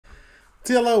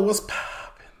TLO, what's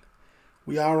poppin'?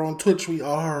 We are on Twitch. We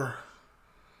are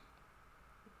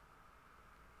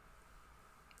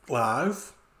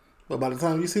live. But by the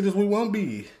time you see this, we won't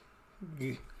be.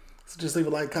 So just leave a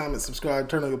like, comment, subscribe,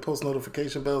 turn on your post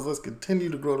notification bells. Let's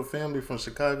continue to grow the family from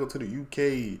Chicago to the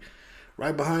UK.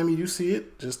 Right behind me, you see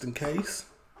it, just in case.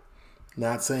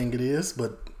 Not saying it is,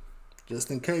 but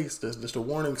just in case. There's just a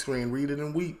warning screen. Read it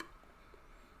and weep.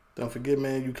 Don't forget,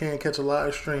 man, you can catch a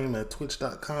live stream at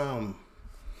twitch.com.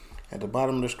 At the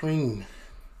bottom of the screen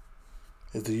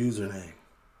is the username.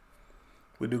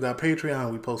 We do got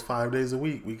Patreon. We post 5 days a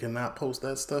week. We cannot post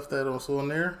that stuff that also on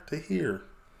there to here.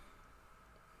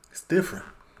 It's different.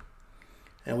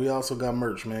 And we also got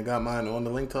merch, man. Got mine on. The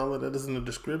link to all of that is in the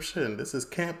description. This is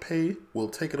Can't Pay, We'll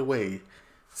Take It Away.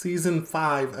 Season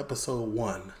 5, Episode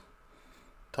 1.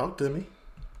 Talk to me.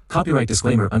 Copyright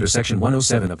disclaimer. Under Section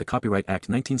 107 of the Copyright Act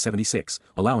 1976,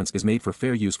 allowance is made for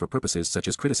fair use for purposes such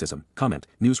as criticism, comment,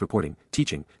 news reporting,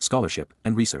 teaching, scholarship,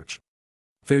 and research.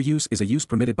 Fair use is a use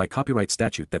permitted by copyright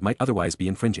statute that might otherwise be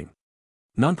infringing.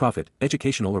 Non-profit,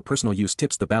 educational or personal use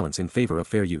tips the balance in favor of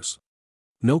fair use.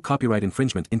 No copyright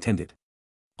infringement intended.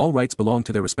 All rights belong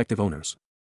to their respective owners.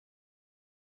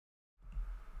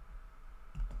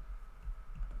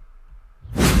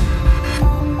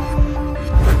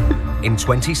 In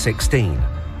 2016,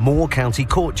 more county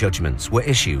court judgments were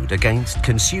issued against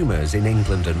consumers in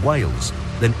England and Wales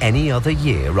than any other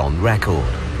year on record.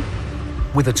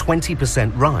 With a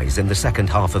 20% rise in the second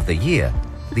half of the year,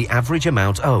 the average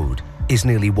amount owed is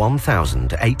nearly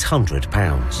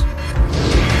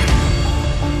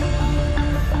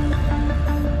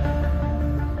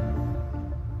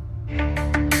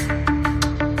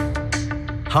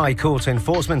High Court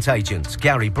Enforcement Agent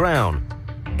Gary Brown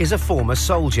is a former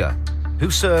soldier who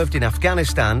served in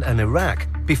Afghanistan and Iraq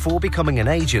before becoming an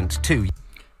agent to...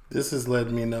 This is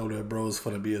letting me know that bro's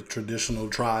going to be a traditional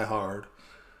try-hard.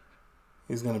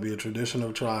 He's going to be a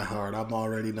traditional try-hard. I'm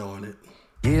already knowing it.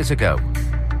 Years ago.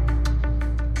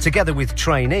 Together with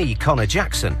trainee Connor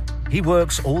Jackson, he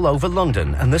works all over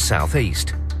London and the South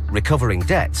East, recovering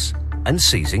debts and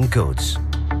seizing goods.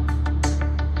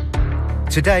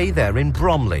 Today they're in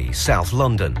Bromley, South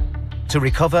London, to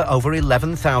recover over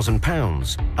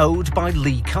 £11,000 owed by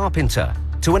Lee Carpenter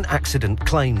to an accident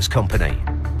claims company.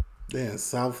 Yeah,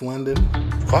 South London.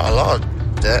 Quite a lot of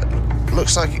debt.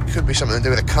 Looks like it could be something to do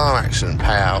with a car accident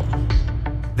payout.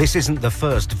 This isn't the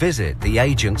first visit the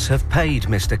agents have paid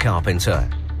Mr. Carpenter.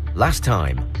 Last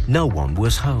time, no one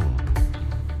was home.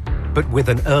 But with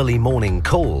an early morning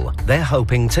call, they're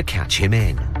hoping to catch him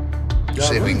in.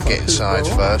 See if we can get inside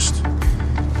first,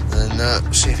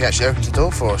 and see if he actually opens the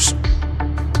door for us.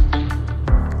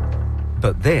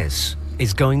 But this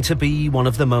is going to be one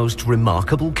of the most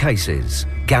remarkable cases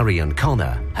Gary and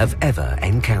Connor have ever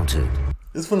encountered.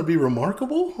 It's going to be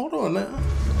remarkable? Hold on now.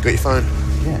 Got your phone?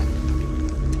 Yeah.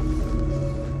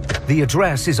 The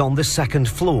address is on the second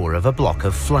floor of a block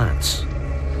of flats.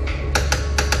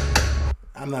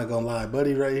 I'm not going to lie,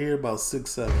 buddy right here, about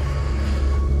 6'7".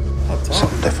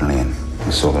 Something definitely in.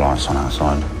 We saw the lights on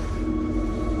outside.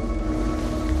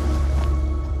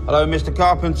 Hello, Mr.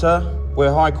 Carpenter.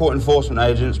 We're High Court Enforcement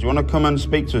Agents. Do you want to come and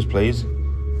speak to us, please?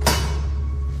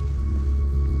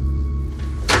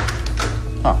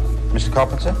 Oh, Mr.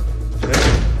 Carpenter?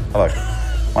 Hello.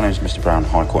 My name's Mr. Brown,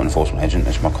 High Court Enforcement Agent.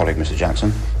 This is my colleague, Mr.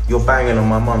 Jackson. You're banging on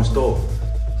my mum's door.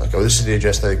 Okay, well, this is the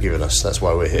address they've given us. That's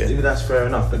why we're here. That's fair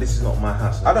enough, but this is not my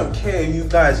house. I don't care, you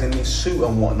guys in this suit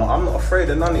and whatnot. I'm not afraid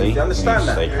of none of you. Do you understand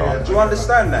that? Do you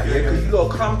understand that? Yeah, because you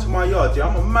gotta come to my yard. Yeah,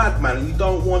 I'm a madman and you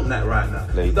don't want that right now.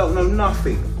 Lee. You don't know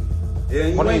nothing. Yeah,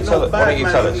 you ain't no bad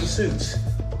man in these suits.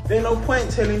 There ain't no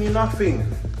point telling you nothing.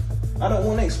 I don't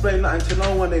want to explain nothing to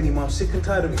no one anymore. I'm sick and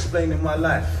tired of explaining my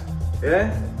life.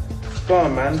 Yeah? Go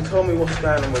on, man. Tell me what's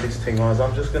going on with this thing, or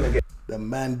I'm just gonna get... The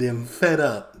man them fed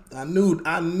up. I knew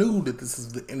that this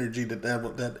is the energy that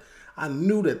I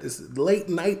knew that this is late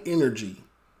night energy.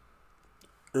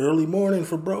 Early morning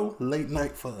for bro, late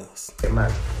night for us. Hey,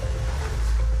 man.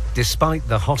 Despite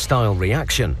the hostile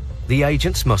reaction, the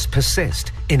agents must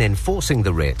persist in enforcing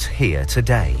the writ here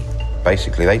today.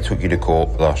 Basically, they took you to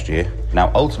court last year.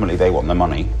 Now, ultimately, they want the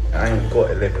money. I ain't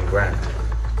got 11 grand.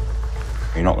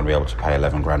 You're not going to be able to pay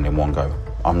 11 grand in one go.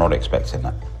 I'm not expecting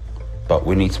that. But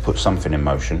we need to put something in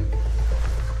motion.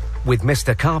 With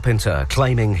Mr. Carpenter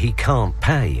claiming he can't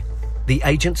pay, the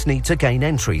agents need to gain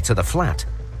entry to the flat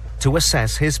to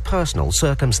assess his personal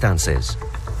circumstances.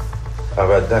 I've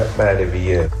had that bad every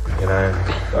year, you know.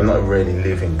 I'm not really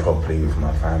living properly with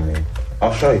my family.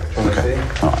 I'll show you. Do you want to see?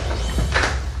 All right.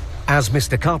 As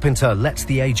Mr. Carpenter lets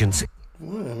the agents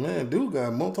Man, dude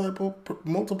got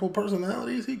multiple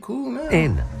personalities. He cool now.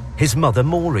 in, his mother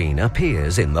Maureen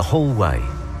appears in the hallway.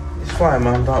 It's fine,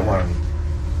 man, don't worry.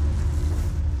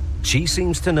 She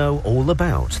seems to know all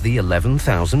about the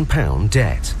 £11,000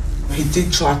 debt. He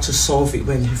did try to solve it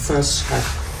when he first had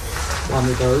one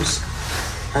of those,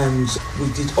 and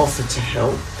we did offer to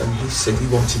help, and he said he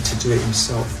wanted to do it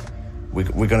himself. We're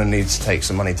going to need to take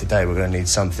some money today. We're going to need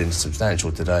something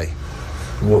substantial today.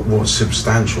 What's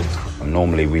substantial?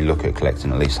 Normally we look at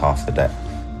collecting at least half the debt.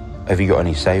 Have you got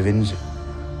any savings?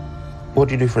 What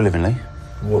do you do for a living, Lee?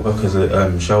 What, because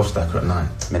of shelf stacker at night?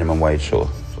 Minimum wage sort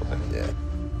of thing? Yeah.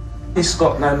 He's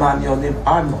got no money on him,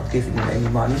 I'm not giving him any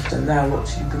money, so now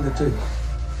what's he going to do?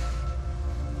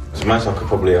 So much I could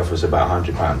probably offer us about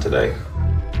 £100 today.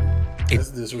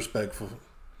 That's disrespectful.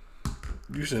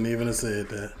 You shouldn't even have said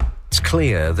that. It's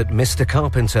clear that Mr.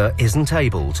 Carpenter isn't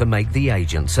able to make the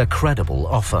agents a credible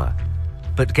offer.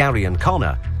 But Gary and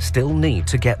Connor still need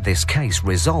to get this case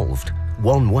resolved,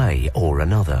 one way or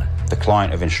another. The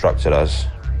client have instructed us,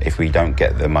 if we don't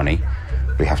get the money,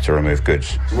 we have to remove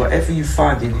goods. Whatever you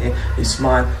find in here is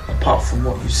mine, apart from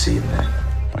what you see in there.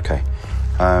 Okay.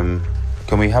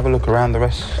 Can we have a look around the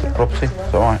rest of the property? Is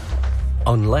that all right?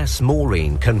 Unless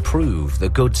Maureen can prove the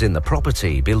goods in the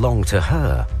property belong to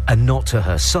her and not to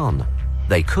her son,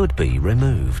 they could be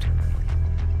removed.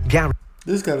 Gary...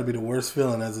 This got to be the worst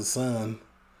feeling as a son.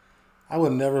 I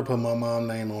would never put my mom's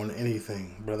name on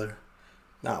anything, brother.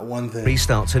 Not one thing.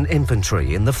 Restarts an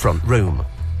inventory in the front room,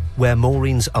 where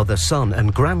Maureen's other son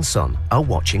and grandson are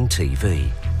watching TV.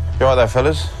 You all right there,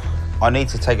 fellas? I need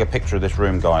to take a picture of this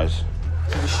room, guys.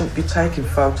 You shouldn't be taking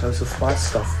photos of my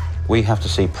stuff. We have to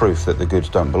see proof that the goods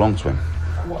don't belong to him.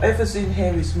 Whatever's in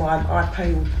here is mine. I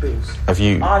pay all the bills. Have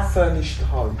you... I furnish the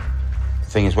home. The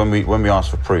thing is, when we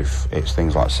ask for proof, it's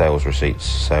things like sales receipts,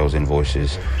 sales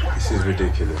invoices. This is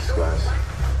ridiculous, guys.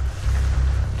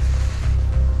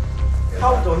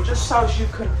 Hold on, just so you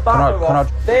can bugger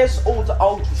off. There's all the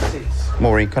old receipts.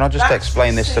 Maureen, can I just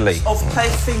explain this to Lee? Of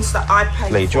things that I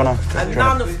pay Lee, do you wanna... and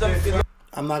none of them belong.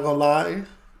 I'm not gonna lie.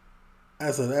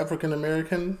 As an African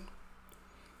American,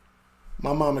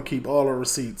 my mama keep all her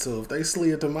receipts. So if they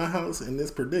slid to my house in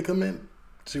this predicament,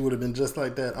 she would have been just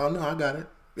like that. Oh no, I got it.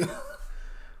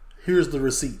 Here's the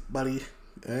receipt, buddy.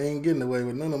 I ain't getting away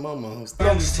with none of my mom's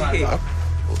stuff.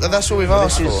 That's all we've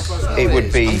asked for. It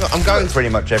would be I'm going pretty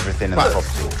much everything in the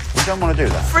property. We don't want to do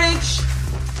that. Fridge,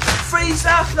 freezer,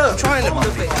 look. I'm trying to, all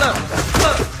of it.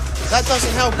 Look. That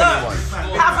doesn't help anyone.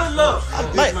 Have a look.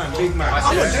 Mate, Big man.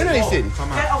 I'm not doing anything.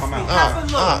 Get off me. Have a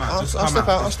look.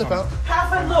 I'll step out.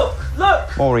 Have a look.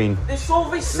 Look. Maureen. It's all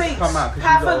receipts. Come out,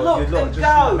 Have a look and just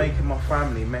go. making my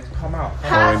family mess. Come out.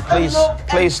 Maureen,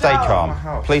 please stay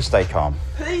calm. Please stay calm.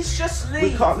 Please just leave.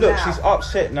 We can't look. now. She's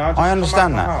upset now. Just I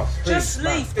understand come out that. my house, please. Just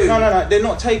leave. No. They're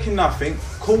not taking nothing.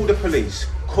 Call the police.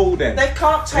 Call them. They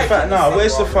can't take In fact, no. anything.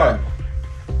 Where's the phone?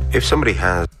 If somebody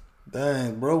has...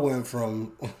 Dang, bro went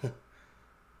from...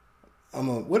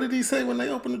 what did he say when they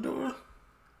opened the door?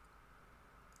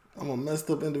 I'm a messed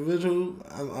up individual.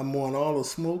 I'm on all the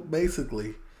smoke,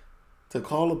 basically. To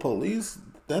call the police,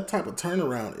 that type of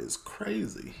turnaround is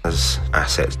crazy. As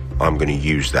assets, I'm going to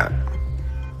use that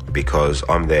because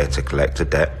I'm there to collect a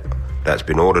debt that's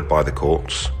been ordered by the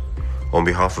courts on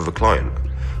behalf of a client.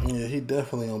 Yeah, he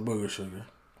definitely on booger sugar.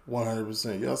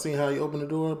 100%. Y'all seen how he opened the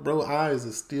door? Bro, eyes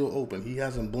is still open. He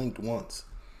hasn't blinked once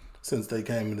since they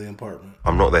came to the apartment.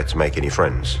 I'm not there to make any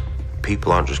friends.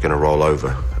 People aren't just going to roll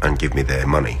over and give me their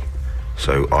money.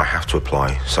 So I have to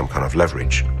apply some kind of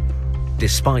leverage.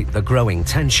 Despite the growing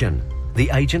tension,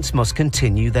 the agents must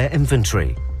continue their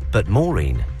inventory, but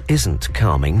Maureen isn't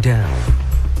calming down.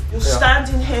 You're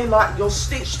standing here like you're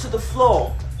stitched to the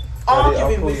floor,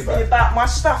 arguing with me about my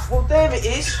stuff. Well, there it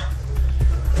is.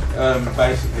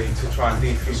 Basically to try and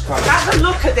defuse cover. Have a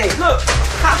look at it. Look.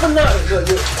 Have a look.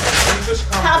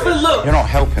 Have a look. You're not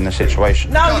helping the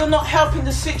situation. No, you're not helping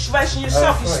the situation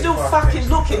yourself. You're still fucking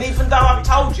looking, even though I've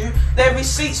told you there are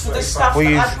receipts for the stuff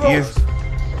that I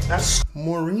brought.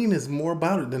 Maureen is more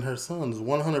about it than her sons,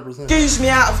 100%. Excuse me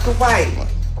out of the way.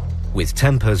 With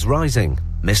tempers rising,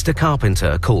 Mr.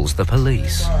 Carpenter calls the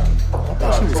police. I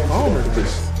thought she was calmer than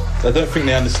this. I don't think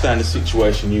they understand the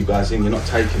situation you guys in. You're not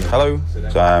taking it. Hello?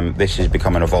 This is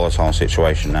becoming a volatile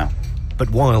situation now. But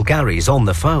while Gary's on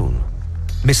the phone,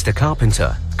 Mr.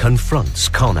 Carpenter confronts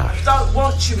Connor. I don't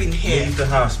want you in here. Leave the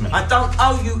house, man. I don't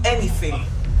owe you anything.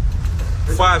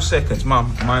 5 seconds,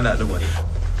 Mum. Mind out the way.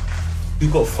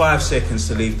 You've got 5 seconds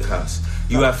to leave the house.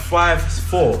 You have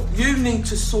 4. You need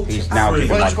to sort He's it now out.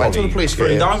 giving Well, my just wait till the colleague. police get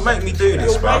here. Don't make me do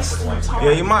this, You're bruv. wasting time.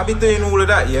 Yeah, you might be doing all of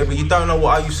that, yeah, but you don't know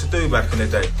what I used to do back in the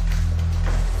day.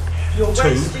 You're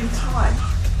wasting time.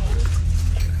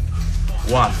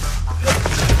 1.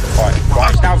 Right.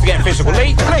 Right, it's now for getting physical.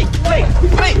 Lee! Right,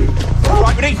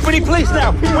 we need police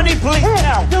now. We need police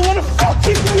now. You wanna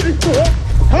fucking do this to her?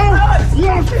 Huh? You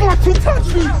wanna fucking touch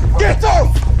me? Get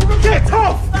off! Get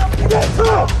off! Get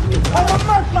off! I'm a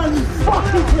madman, you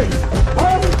fucking prick!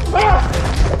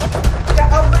 Get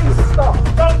up, please, stop!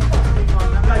 Don't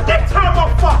fucking get out of my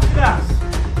fucking ass!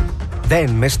 Then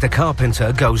Mr.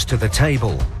 Carpenter goes to the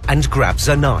table and grabs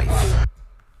a knife.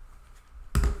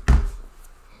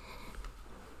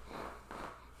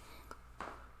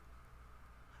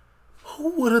 Who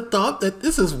would have thought that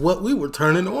this is what we were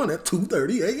turning on at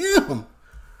 2:30 a.m.?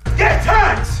 Get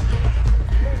out!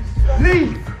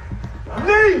 Leave!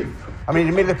 Leave! I mean,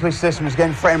 in the middle of the police station was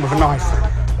getting threatened with a knife.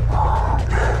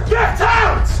 Get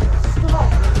out!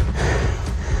 Stop!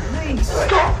 Please,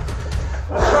 stop!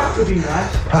 I'll track with you, man.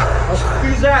 I'll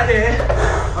squeeze out here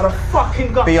and I'll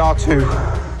fucking got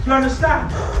BR2. You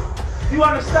understand? You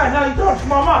understand how you dodged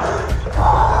my mouth?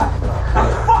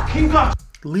 I fucking got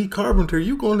Lee Carpenter,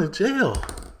 you going to jail.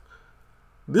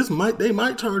 They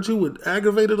might charge you with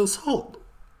aggravated assault.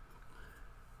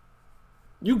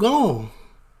 You gone.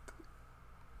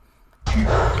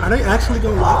 Are they actually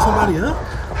gonna lock somebody up?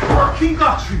 fucking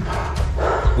got you.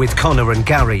 With Connor and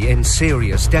Gary in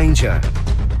serious danger,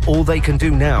 all they can do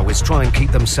now is try and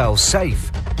keep themselves safe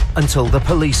until the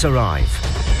police arrive.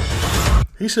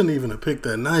 He shouldn't even have picked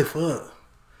that knife up.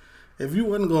 If you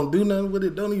wasn't going to do nothing with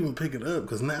it, don't even pick it up,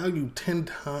 because now you 10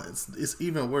 times, it's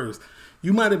even worse.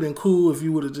 You might have been cool if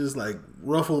you would have just, like,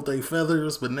 ruffled their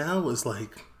feathers, but now it's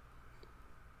like,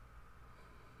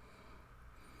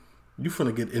 you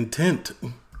finna get intent.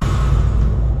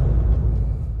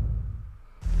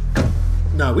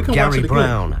 Now we can watch Gary it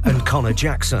Brown again. and Connor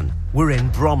Jackson were in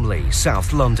Bromley,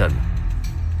 South London,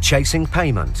 chasing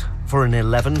payment for an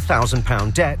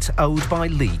 £11,000 debt owed by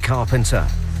Lee Carpenter.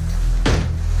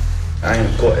 I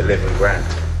ain't got 11 grand.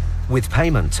 With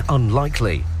payment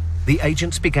unlikely, the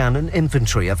agents began an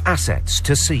inventory of assets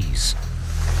to seize.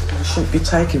 You shouldn't be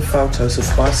taking photos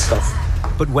of my stuff.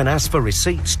 But when asked for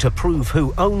receipts to prove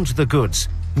who owned the goods,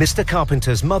 Mr.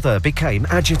 Carpenter's mother became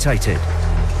agitated.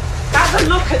 Have a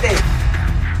look at this!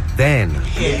 Then,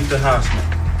 Leave the house,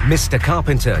 man. Mr.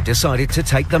 Carpenter decided to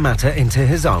take the matter into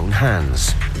his own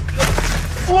hands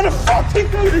I wanna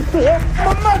fucking do this to you.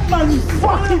 I'm a madman, you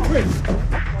fucking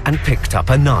prick. and picked up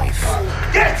a knife.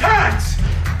 Get out!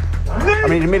 I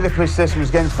mean, in the middle of the police station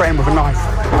was getting threatened with a knife.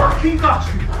 Fucking got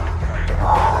you.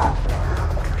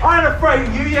 I ain't afraid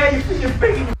of you, yeah? You think you're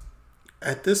big?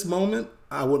 At this moment,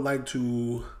 I would like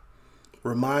to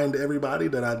remind everybody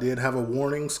that I did have a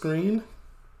warning screen.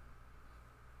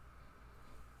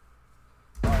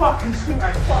 Fucking shoot,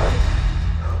 fuck.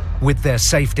 With their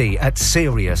safety at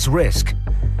serious risk,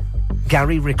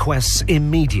 Gary requests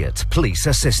immediate police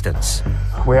assistance.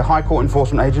 We're High Court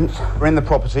enforcement agents. We're in the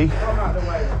property,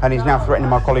 and he's now threatening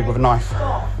my colleague with a knife.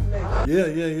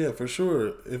 Yeah, for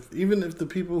sure. Even if the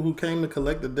people who came to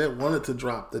collect the debt wanted to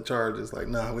drop the charges, like,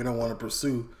 nah, we don't want to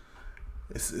pursue.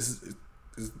 It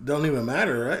don't even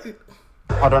matter, right?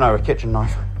 I don't know, a kitchen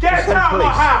knife. Get out of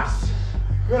my house!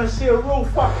 You're gonna see a real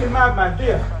fucking madman,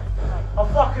 dear. I'll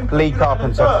fucking put Lee you Carpenter.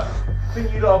 in the dirt.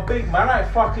 Think you lot are big, man. I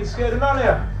ain't fucking scared of none of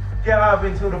you. Get out of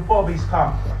here until the bobbies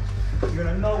come. You're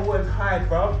gonna know where to hide,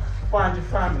 bro. Find your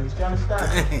families, do you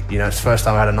understand? You know, it's the first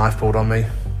time I had a knife pulled on me.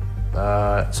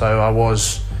 So I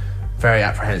was very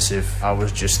apprehensive. I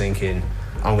was just thinking,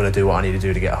 I'm going to do what I need to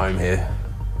do to get home here.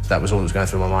 That was all that was going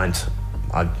through my mind.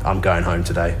 I'm going home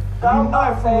today. Don't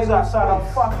know things outside, I'll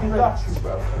fucking got you,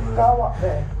 bro. Go up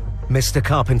there. Mr.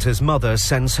 Carpenter's mother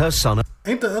sends her son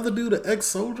Ain't the other dude an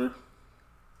ex-soldier?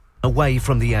 away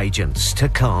from the agents to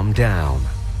calm down.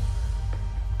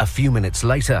 A few minutes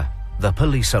later, the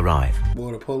police arrive.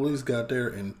 Boy, the police got there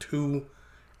in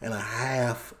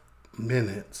 2.5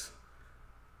 minutes.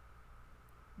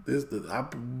 I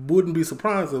wouldn't be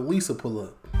surprised if Lisa pull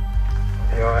up.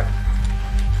 You alright?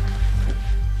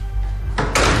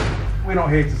 We're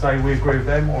not here to say we agree with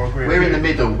them or agree with you. We're in the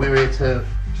middle. We're here to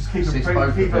Just keep assist a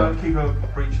both keep of them. a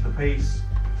breach of the peace.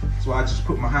 So I just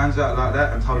put my hands out like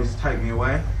that and told you to take me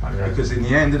away. Okay. Because in the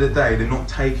end of the day, they're not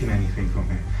taking anything from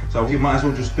me. So you might as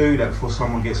well just do that before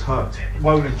someone gets hurt.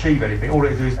 Won't achieve anything. All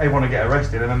it do is everyone will get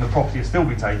arrested and then the property will still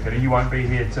be taken and you won't be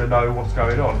here to know what's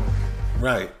going on.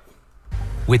 Right.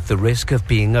 With the risk of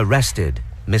being arrested,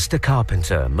 Mr.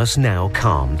 Carpenter must now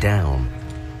calm down.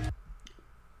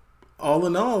 All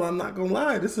in all, I'm not gonna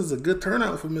lie, this is a good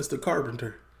turnout for Mr.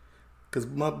 Carpenter. Because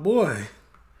my boy,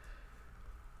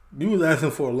 you was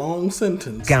asking for a long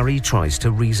sentence. Gary tries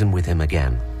to reason with him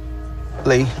again.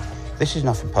 Lee, this is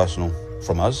nothing personal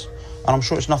from us. And I'm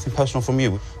sure it's nothing personal from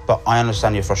you, but I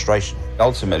understand your frustration.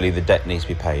 Ultimately, the debt needs to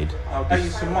be paid. I'll pay you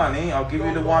some money, I'll give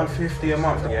you the $150 a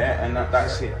month, yeah, and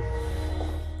that's it.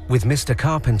 With Mr.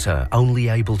 Carpenter only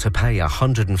able to pay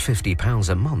 £150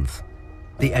 a month,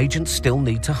 the agents still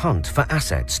need to hunt for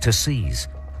assets to seize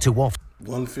to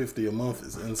 $150 a month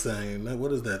is insane.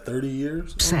 What is that, 30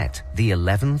 years? offset the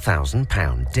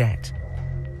 £11,000 debt.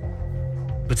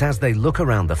 But as they look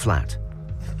around the flat,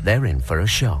 they're in for a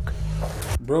shock.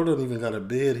 Bro don't even got a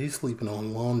bed. He's sleeping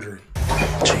on laundry.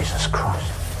 Jesus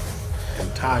Christ.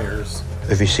 And tires.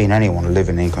 Have you seen anyone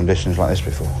living in conditions like this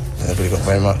before? Nobody got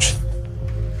very much.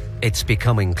 It's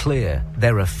becoming clear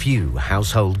there are few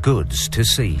household goods to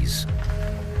seize.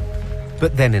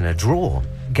 But then in a drawer,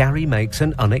 Gary makes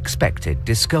an unexpected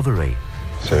discovery.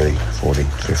 30, 40,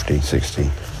 50,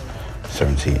 60,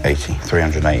 70, 80,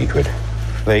 380 quid.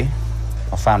 Lee,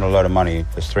 I found a load of money.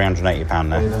 There's £380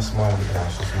 there. Yeah, that's my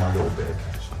cash, that's my little bit of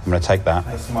cash. I'm going to take that.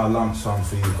 That's my lump sum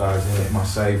for you guys, innit? My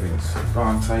savings. Go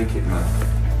and take it, man.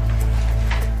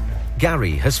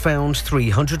 Gary has found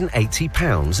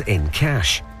 £380 in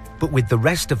cash. But with the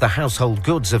rest of the household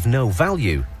goods of no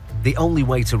value, the only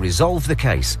way to resolve the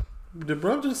case... Did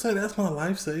bro just say that's my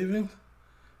life savings?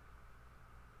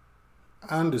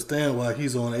 I understand why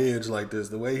he's on edge like this.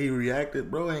 The way he reacted,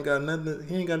 bro ain't got nothing.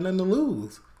 He ain't got nothing to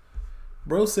lose.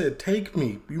 Bro said, "Take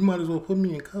me. You might as well put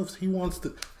me in cuffs." He wants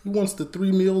the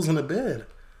 3 meals and a bed.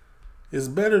 It's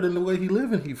better than the way he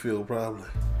living. He feel probably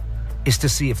is to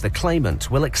see if the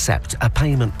claimant will accept a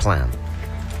payment plan.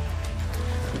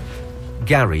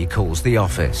 Gary calls the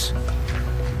office.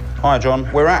 Hi, John.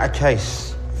 We're at a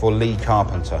case for Lee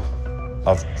Carpenter.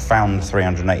 I've found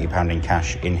 £380 in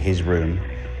cash in his room.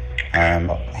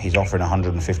 He's offering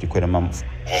 150 quid a month.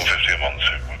 150 a month,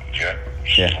 yeah?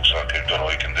 Yeah. Looks like you've done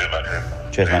all you can do,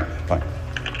 mate. Cheers, mate. Bye.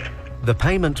 The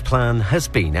payment plan has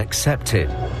been accepted.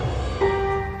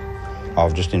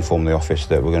 I've just informed the office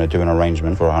that we're going to do an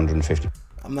arrangement for 150.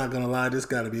 I'm not gonna lie, this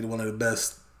got to be one of the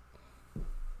best.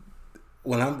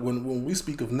 When we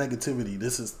speak of negativity,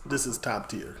 this is top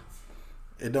tier.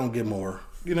 It don't get more.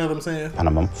 You know what I'm saying? And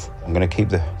a month. I'm going to keep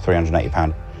the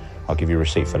 £380. I'll give you a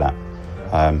receipt for that.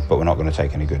 But we're not going to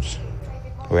take any goods.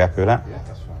 Are we happy with that? Yeah,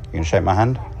 that's fine. You can shake my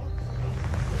hand?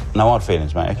 No hard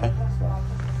feelings, mate, okay?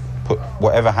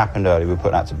 Whatever happened earlier, we'll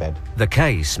put that to bed. The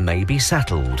case may be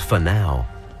settled for now.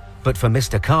 But for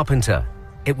Mr. Carpenter,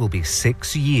 it will be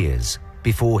 6 years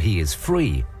before he is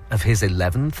free of his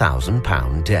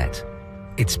 £11,000 debt.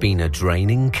 It's been a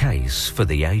draining case for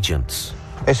the agents.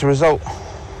 It's a result,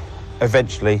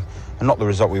 eventually, and not the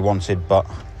result we wanted, but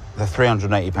the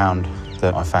 £380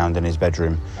 that I found in his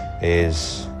bedroom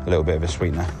is a little bit of a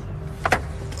sweetener.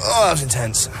 Oh, that was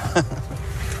intense.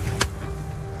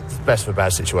 Best of a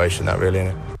bad situation, that really,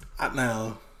 isn't it?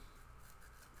 Now,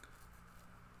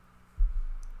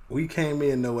 we came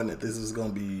in knowing that this is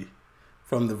going to be,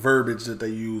 from the verbiage that they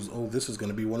use, oh, this is going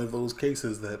to be one of those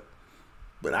cases that,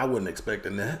 but I wasn't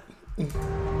expecting that.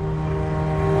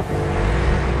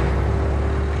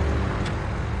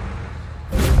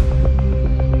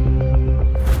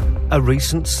 A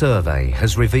recent survey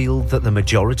has revealed that the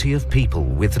majority of people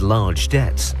with large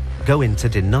debts go into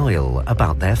denial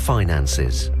about their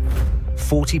finances.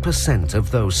 40% of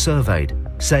those surveyed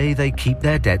say they keep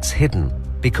their debts hidden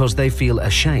because they feel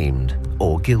ashamed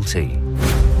or guilty.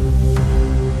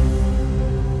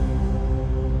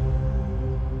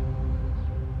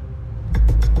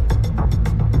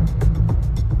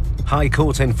 High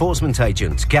Court enforcement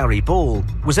agent Gary Ball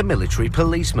was a military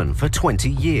policeman for 20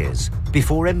 years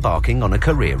before embarking on a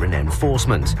career in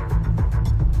enforcement.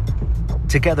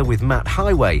 Together with Matt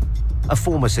Highway, a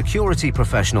former security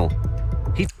professional,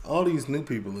 he all these new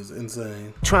people is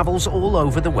insane. Travels all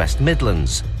over the West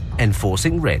Midlands,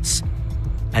 enforcing writs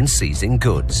and seizing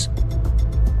goods.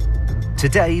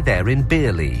 Today they're in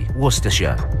Beerley,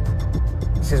 Worcestershire.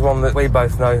 This is one that we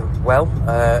both know well,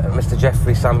 Mr.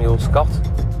 Geoffrey Samuel Scott.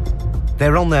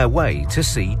 They're on their way to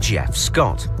see Jeff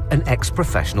Scott, an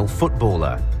ex-professional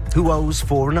footballer who owes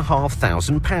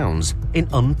 £4,500 in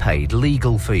unpaid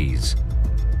legal fees.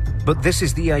 But this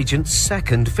is the agent's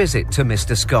second visit to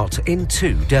Mr. Scott in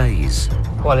 2 days.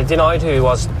 Well, he denied who he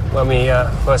was when we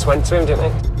first went to him, didn't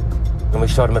we? And we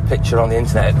showed him a picture on the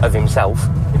internet of himself,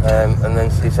 and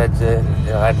then he said,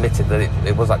 I admitted that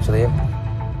it was actually him.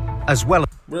 As well.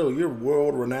 Bro, you're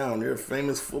world renowned. You're a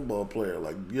famous football player.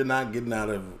 Like, you're not getting out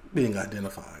of being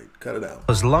identified. Cut it out.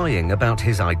 Was lying about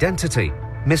his identity.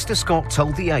 Mr. Scott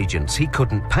told the agents he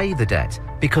couldn't pay the debt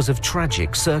because of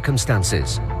tragic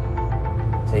circumstances.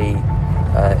 He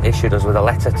issued us with a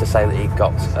letter to say that he'd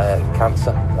got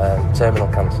cancer, terminal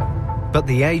cancer. But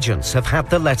the agents have had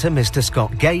the letter Mr.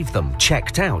 Scott gave them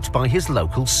checked out by his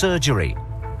local surgery,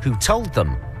 who told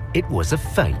them it was a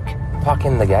fake. Park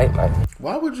in the gate, mate.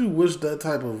 Why would you wish that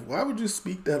type of... Why would you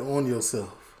speak that on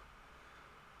yourself?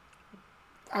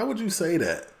 Why would you say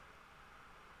that?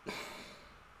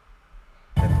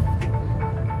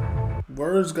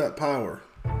 Words got power.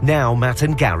 Now Matt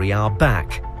and Gary are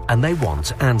back, and they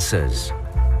want answers.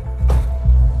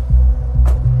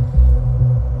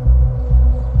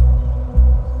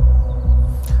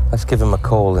 Let's give him a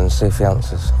call and see if he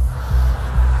answers.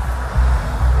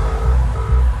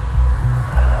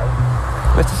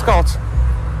 Mr. Scott?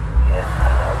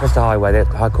 Yeah. Mr. Highway, the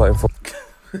High Court Enforcement.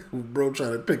 Bro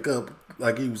trying to pick up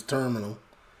like he was terminal.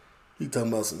 He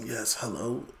talking about some, yes,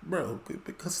 hello. Bro,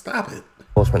 stop it.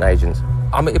 Enforcement agents.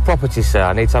 I'm at your property, sir.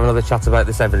 I need to have another chat about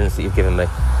this evidence that you've given me.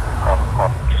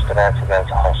 I'm just about to go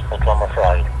to hospital, I'm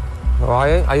afraid.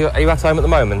 Are you at home at the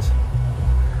moment?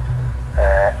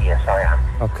 Yes, I am.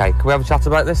 Okay, can we have a chat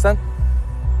about this then?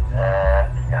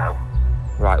 No.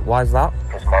 Right, why is that?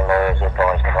 Because my lawyers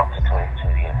advised me not to talk to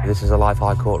you. This is a live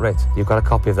High Court writ. You've got a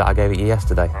copy of that. I gave it you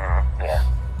yesterday. Yeah.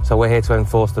 So we're here to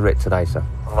enforce the writ today, sir.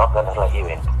 I'm not going to let you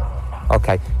in.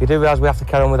 Okay, you do realise we have to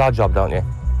carry on with our job, don't you?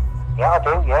 Yeah, I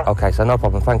do, yeah. Okay, so no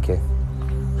problem, thank you.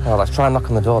 Well, let's try and knock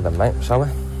on the door then, mate, shall we?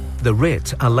 The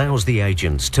writ allows the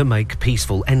agents to make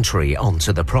peaceful entry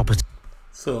onto the property.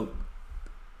 So,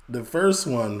 the first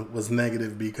one was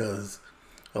negative because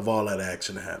of all that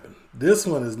action that happened. This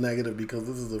one is negative because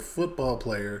this is a football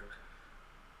player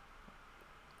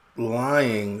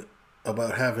lying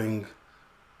about having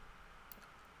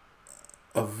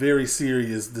a very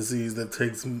serious disease that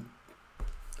takes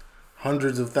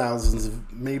hundreds of thousands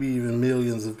of, maybe even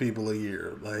millions of people a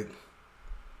year. Like,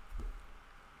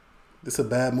 it's a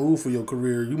bad move for your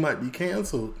career. You might be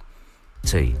canceled.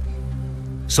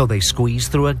 So they squeeze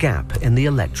through a gap in the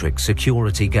electric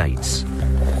security gates.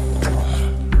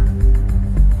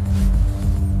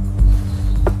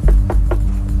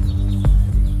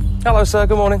 Hello, sir.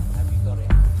 Good morning. Have you got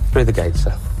it? Through the gate,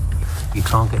 sir. You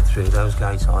can't get through those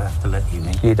gates. I have to let you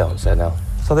in. You don't, sir, no.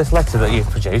 So this letter that you've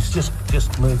produced...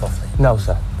 Just move off there. No,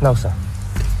 sir. No, sir.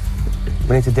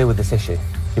 We need to deal with this issue.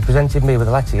 You presented me with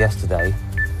a letter yesterday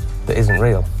that isn't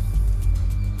real.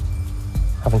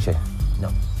 Haven't you? No.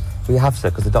 Well, you have, sir,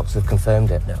 because the doctors have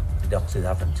confirmed it. No, the doctors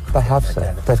haven't. They have,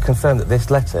 sir. They've confirmed that this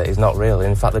letter is not real.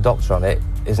 In fact, the doctor on it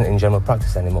isn't in general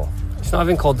practice anymore. It's not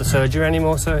even called the surgery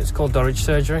anymore, sir. It's called Dorridge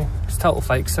Surgery. It's total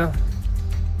fake, sir.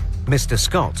 Mr.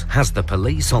 Scott has the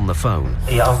police on the phone.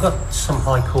 Yeah, I've got some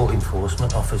High Court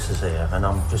enforcement officers here, and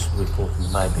I'm just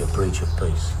reporting maybe a breach of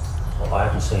peace. Well, I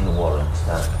haven't seen a warrant,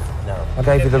 no. I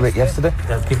gave you the writ yesterday.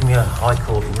 They've given me a High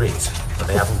Court writ, but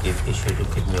they haven't issued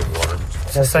me a warrant.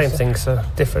 It's the same thing, sir.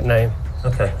 Different name.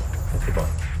 Okay, thank you, bye.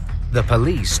 The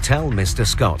police tell Mr.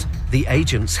 Scott the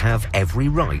agents have every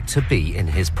right to be in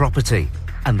his property,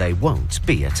 and they won't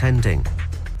be attending.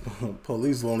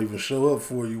 Police won't even show up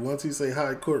for you. Once you say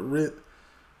High Court writ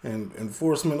and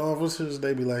enforcement officers,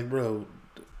 they be like, bro,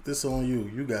 this on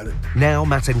you. You got it. Now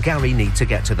Matt and Gary need to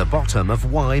get to the bottom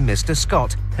of why Mr.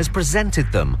 Scott has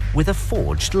presented them with a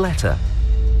forged letter.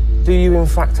 Do you in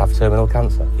fact have terminal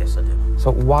cancer? Yes, I do.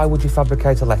 So why would you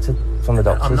fabricate a letter from the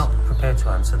doctors? I'm not prepared to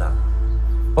answer that.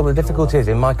 Well, the difficulty is,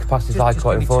 in my capacity as High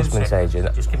Court enforcement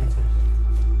agent... Just give me 2 seconds.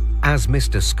 As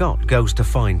Mr. Scott goes to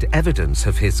find evidence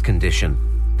of his condition,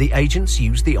 the agents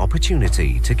use the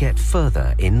opportunity to get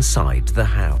further inside the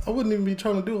house. I wouldn't even be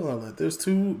trying to do all that. There's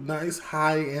 2 nice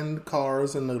high-end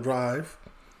cars in the drive.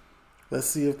 Let's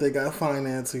see if they got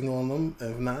financing on them.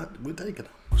 If not, we're taking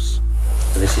them.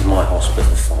 This is my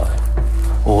hospital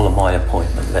file. All of my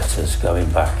appointment letters going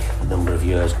back a number of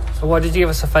years. So why did you give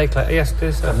us a fake letter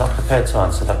yesterday, sir? I'm not prepared to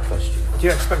answer that question. Do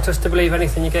you expect us to believe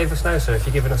anything you gave us now, sir, if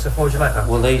you're giving us a forged letter?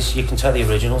 Well, you can tell the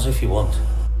originals if you want.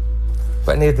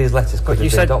 But any of these letters could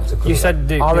have been doctor.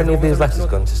 Are any of these letters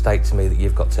going to state to me that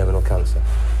you've got terminal cancer?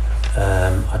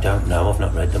 I don't know. I've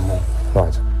not read them all.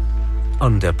 Right.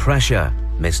 Under pressure,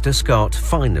 Mr. Scott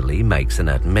finally makes an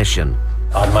admission.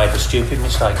 I made a stupid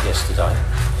mistake yesterday.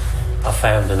 I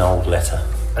found an old letter.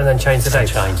 And then changed the date?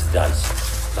 Changed the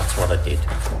dates. That's what I did.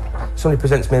 Somebody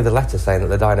presents me with a letter saying that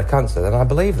they're dying of cancer, then I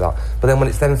believe that. But then when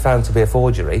it's then found to be a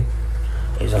forgery...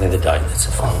 It's only the date that's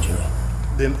a forgery.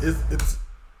 Then it's...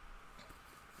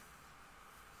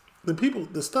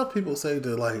 The stuff people say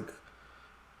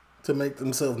to make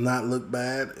themselves not look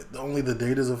bad, only the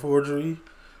date is a forgery.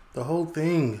 The whole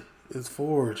thing is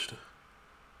forged.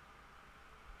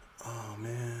 Oh,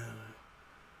 man.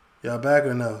 Y'all back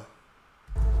or no?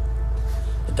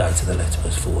 The date of the letter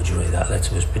was forgery. That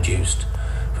letter was produced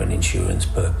for an insurance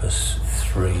purpose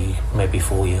 3, maybe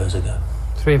 4 years ago.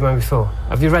 3 months before.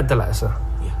 Have you read the letter, sir?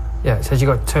 Yeah. Yeah, it says you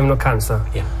got terminal cancer.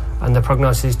 Yeah. And the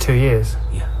prognosis is 2 years.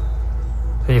 Yeah.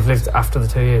 So you've lived after the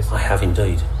 2 years? I have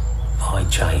indeed. I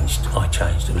changed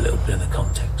a little bit of the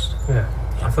context. Yeah,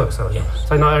 I thought so. Yes.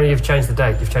 So not only you've changed the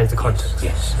date, you've changed the context?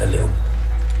 Yes, a little.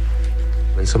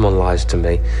 When someone lies to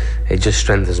me, it just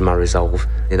strengthens my resolve.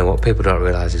 You know, what people don't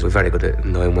realise is we're very good at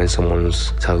knowing when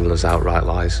someone's telling us outright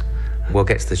lies. We'll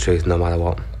get to the truth no matter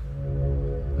what.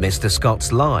 Mr.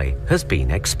 Scott's lie has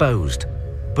been exposed.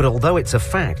 But although it's a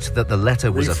fact that the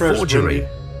letter was a forgery,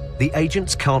 the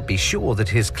agents can't be sure that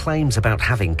his claims about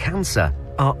having cancer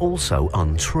are also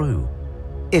untrue.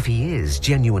 If he is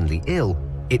genuinely ill,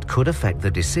 it could affect the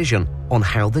decision on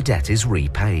how the debt is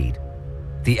repaid.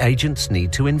 The agents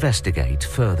need to investigate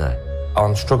further.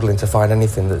 I'm struggling to find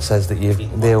anything that says that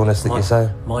the illness that you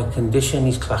say. My condition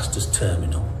is classed as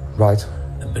terminal. Right.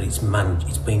 But it's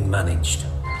being managed.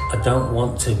 I don't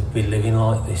want to be living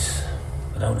like this.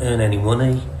 I don't earn any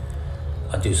money.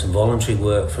 I do some voluntary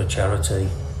work for a charity,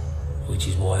 which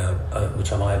is why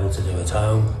which I'm able to do at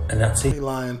home, and that's it.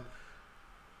 Lying.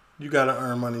 You gotta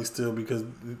earn money still, because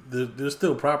there's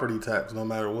still property tax no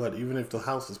matter what. Even if the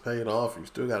house is paid off, you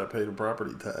still gotta pay the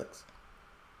property tax.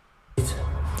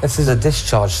 This is a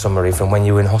discharge summary from when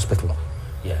you were in hospital.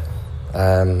 Yeah.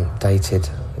 Dated,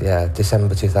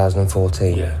 December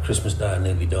 2014. Yeah, Christmas Day I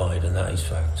nearly died, and that is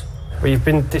fact. Well, you've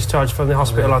been discharged from the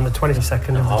hospital on the 22nd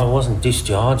of the... I wasn't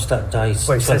discharged that day,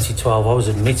 2012. I was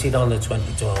admitted on the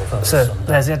 2012. So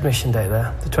there's the admission date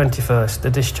there, the 21st, the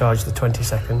discharge, the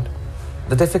 22nd.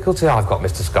 The difficulty I've got,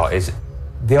 Mr. Scott, is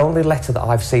the only letter that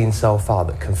I've seen so far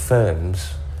that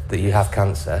confirms that you have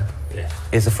cancer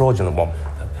is a fraudulent one.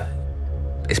 Okay.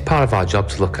 It's part of our job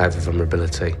to look over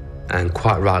vulnerability, and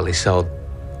quite rightly so.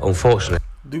 Unfortunately...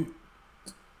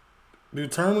 Do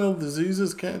terminal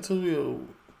diseases cancel your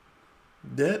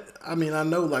debt? I mean, I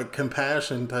know, like,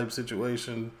 compassion type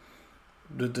situation,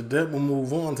 the debt will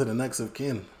move on to the next of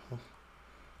kin.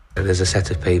 There's a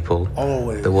set of people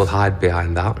Always. that will hide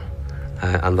behind that,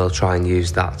 and they'll try and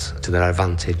use that to their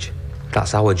advantage.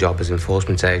 That's our job as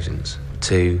enforcement agents,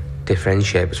 to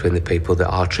differentiate between the people that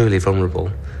are truly vulnerable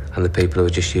and the people who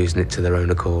are just using it to their own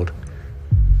accord.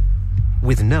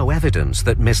 With no evidence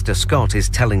that Mr. Scott is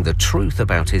telling the truth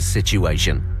about his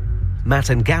situation,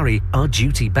 Matt and Gary are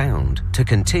duty-bound to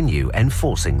continue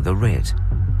enforcing the writ.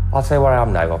 I'll tell you where I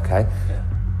am now, OK?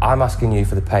 I'm asking you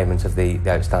for the payment of the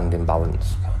outstanding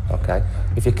balance, OK?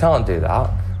 If you can't do that,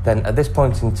 then at this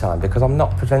point in time, because I'm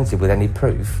not presented with any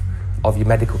proof of your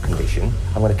medical condition,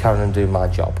 I'm going to carry on and do my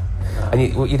job.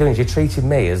 And what you're doing is you're treating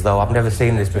me as though I've never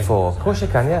seen this before. Of course you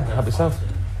can, yeah, help yourself.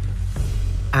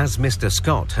 As Mr.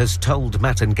 Scott has told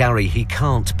Matt and Gary he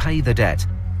can't pay the debt,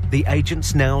 the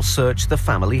agents now search the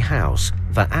family house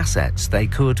for assets they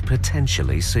could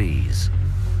potentially seize.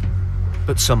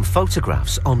 But some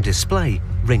photographs on display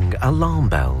ring alarm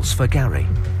bells for Gary.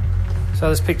 So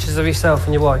there's pictures of yourself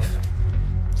and your wife?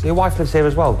 So your wife lives here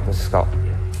as well, Mr. Scott?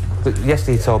 But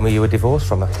yesterday you told me you were divorced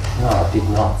from her. No, I did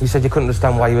not. You said you couldn't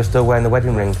understand why you were still wearing the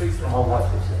wedding ring. My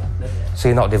wife lives there. So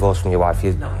you're not divorced from your wife?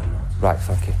 No, I'm not. Right,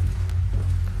 thank you.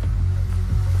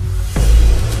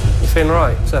 You feeling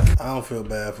right, sir? I don't feel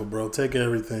bad for bro. Take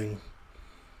everything.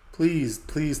 Please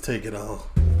take it all.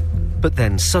 But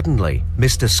then suddenly,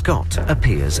 Mr. Scott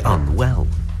appears unwell.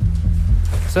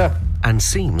 Sir? And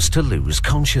seems to lose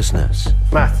consciousness.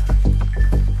 Matt.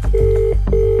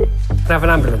 Can I have an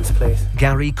ambulance, please?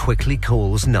 Gary quickly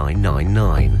calls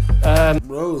 999.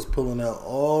 Bro's pulling out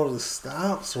all the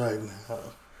stops right now.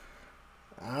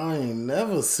 I ain't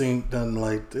never seen nothing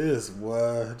like this,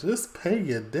 boy. Just pay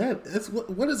your debt. It's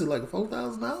what is it, like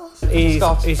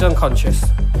 $4,000? He's unconscious.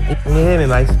 Can you hear me,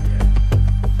 mate?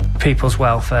 People's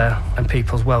welfare and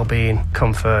people's well-being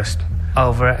come first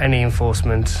over any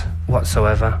enforcement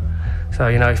whatsoever. So,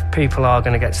 you know, if people are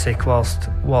going to get sick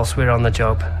whilst we're on the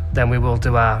job, then we will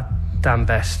do our damn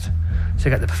best to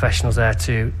get the professionals there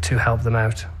to help them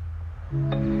out.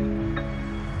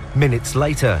 Minutes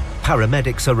later,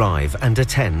 paramedics arrive and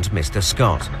attend Mr.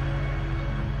 Scott.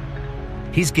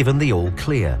 He's given the all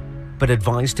clear, but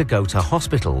advised to go to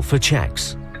hospital for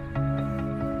checks.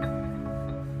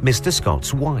 Mr.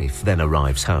 Scott's wife then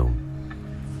arrives home.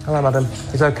 Hello, madam.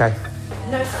 It's okay.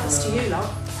 No thanks to you,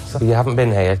 love. So you haven't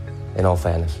been here, in all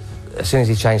fairness. As soon as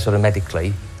he changed sort of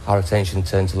medically, our attention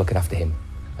turned to looking after him.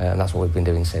 And that's what we've been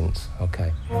doing since.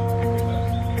 Okay.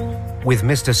 With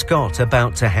Mr. Scott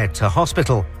about to head to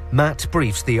hospital, Matt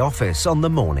briefs the office on the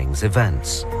morning's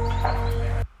events.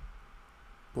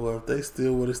 Boy, if they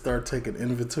still would have started taking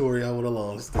inventory, I would have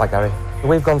lost. Hi, Gary.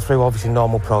 We've gone through, obviously,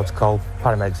 normal protocol.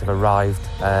 Paramedics have arrived.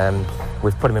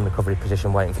 We've put him in recovery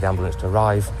position, waiting for the ambulance to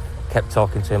arrive. kept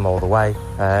talking to him all the way.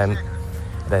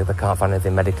 They can't find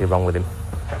anything medically wrong with him.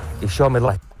 He showed me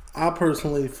like... I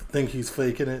personally think he's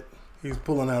faking it. He's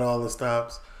pulling out all the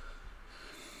stops.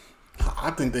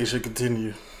 I think they should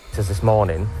continue. This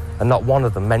morning, and not one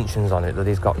of them mentions on it that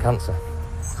he's got cancer.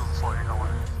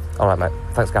 All right, mate.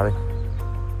 Thanks, Gary.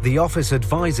 The office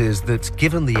advises that,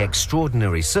 given the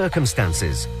extraordinary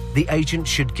circumstances, the agent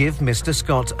should give Mr.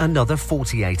 Scott another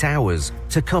 48 hours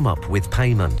to come up with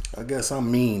payment. I guess I'm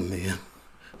mean, man.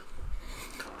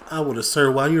 I would have,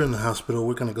 sir, while you're in the hospital,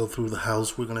 we're going to go through the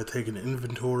house. We're going to take an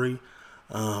inventory,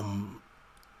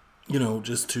 you know,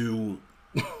 just to...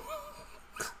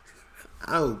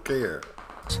 I don't care.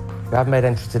 We have made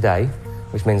entry today,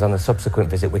 which means on a subsequent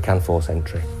visit we can force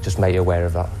entry. Just make you aware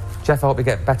of that. Jeff, I hope you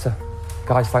get better.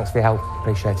 Guys, thanks for your help.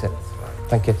 Appreciate it.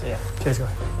 Thank you. Yeah. Cheers,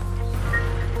 guys.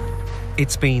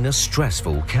 It's been a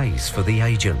stressful case for the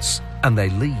agents, and they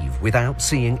leave without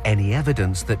seeing any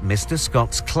evidence that Mr.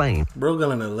 Scott's claim... Bro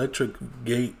got an electric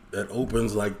gate that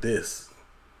opens like this.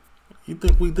 You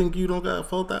think we think you don't got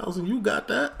 4,000? You got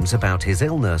that? ...about his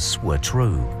illness were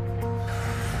true.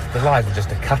 The lies were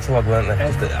just a catalogue, weren't they?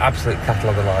 Just an absolute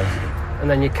catalogue of lies. And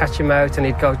then you catch him out and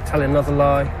he'd go tell another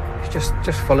lie. He's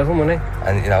just full of them, wasn't he?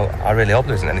 And, you know, I really hope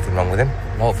there isn't anything wrong with him.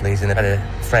 Hopefully he's in a better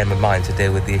frame of mind to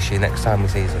deal with the issue next time we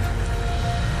see him.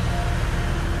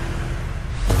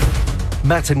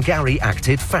 Matt and Gary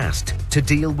acted fast to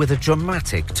deal with a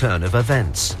dramatic turn of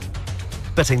events.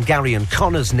 But in Gary and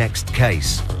Connor's next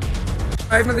case,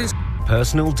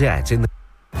 personal debt in the...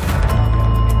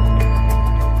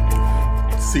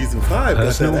 Season 5.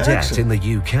 Personal debt in the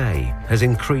UK has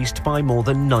increased by more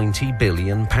than £90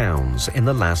 billion in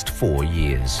the last 4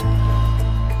 years.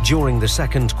 During the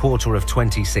second quarter of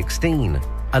 2016,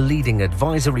 a leading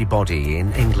advisory body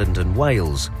in England and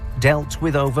Wales dealt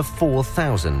with over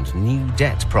 4,000 new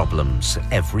debt problems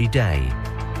every day.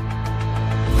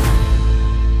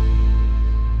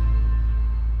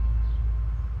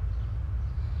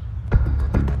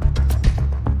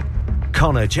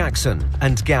 Connor Jackson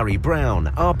and Gary Brown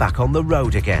are back on the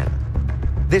road again,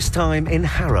 this time in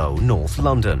Harrow, North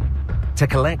London, to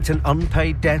collect an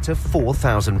unpaid debt of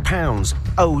 £4,000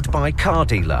 owed by car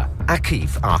dealer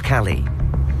Akif Arkali.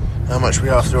 How much are we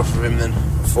after off of him then?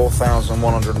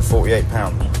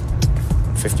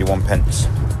 £4,148. 51 pence.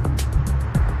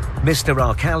 Mr.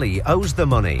 Arkali owes the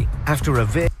money after a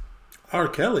R.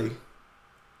 Kelly?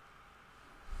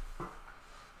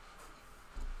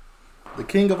 The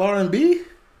king of R&B?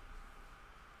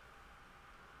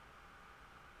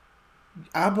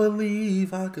 I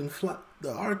believe I can fly.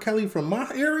 The R. Kelly from my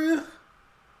area?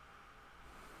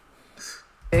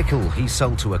 vehicle he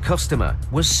sold to a customer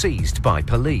was seized by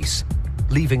police,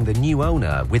 leaving the new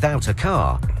owner without a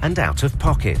car and out of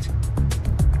pocket.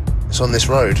 It's on this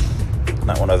road.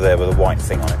 That one over there with a white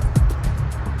thing on it.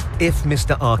 If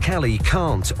Mr. Arkali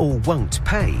can't or won't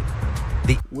pay,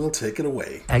 we'll take it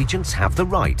away. Agents have the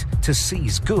right to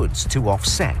seize goods to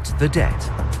offset the debt.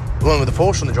 The one with the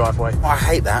Porsche on the driveway. I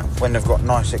hate that when they've got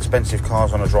nice, expensive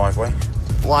cars on a driveway.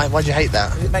 Why? Why'd you hate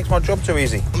that? It makes my job too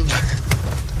easy.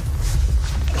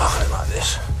 I don't like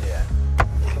this. Yeah.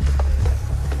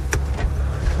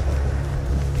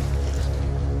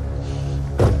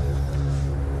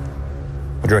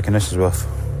 What do you reckon this is worth?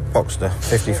 Boxster,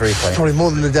 53 plate. Probably more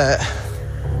than the debt.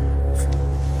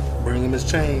 Bring him his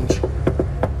change.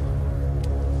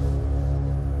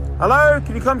 Hello,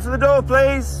 can you come to the door,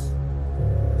 please?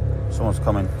 Someone's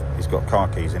coming. He's got car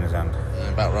keys in his hand. Yeah,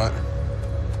 about right.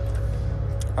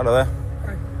 Hello there.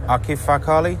 Hi. Akif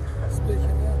Arkali? Speaking,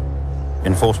 yeah.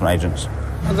 Enforcement agents.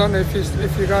 I don't know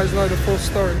if you guys know the full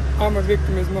story. I'm a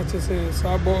victim as much as he is, so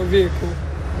I bought a vehicle.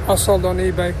 I sold on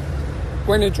eBay.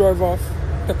 When he drove off,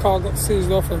 the car got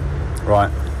seized off him.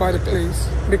 Right. By the police,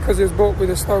 because it was bought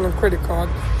with a stolen credit card.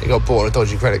 He got bought a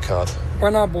dodgy credit card.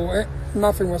 When I bought it,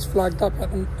 nothing was flagged up at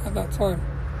that time.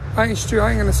 I ain't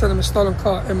going to sell him a stolen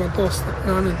car in my doorstep, you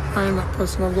know what I mean? I ain't that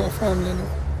person, I've got a family in it.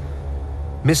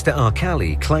 Mr.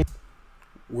 Arkali claimed...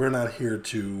 We're not here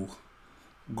to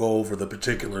go over the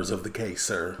particulars of the case,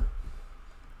 sir.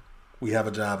 We have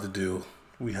a job to do.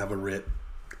 We have a writ.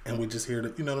 And we're just here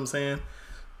to, you know what I'm saying?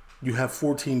 You have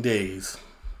 14 days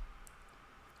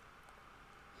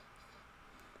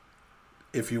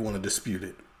if you want to dispute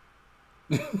it.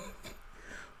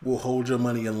 We'll hold your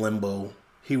money in limbo.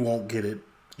 He won't get it.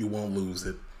 You won't lose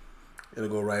it. It'll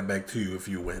go right back to you if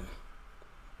you win.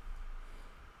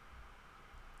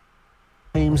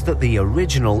 Claims that the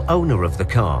original owner of the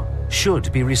car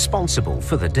should be responsible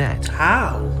for the debt.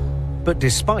 How? But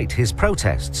despite his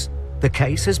protests, the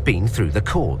case has been through the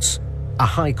courts. A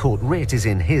High Court writ is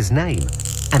in his name,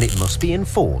 and it must be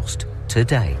enforced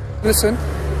today. Listen,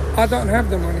 I don't have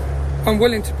the money. I'm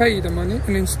willing to pay you the money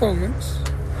in instalments.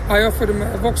 I offered him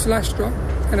a Vauxhall Astra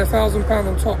and £1,000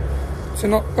 on top to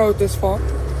not go this far,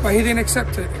 but he didn't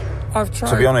accept it. I've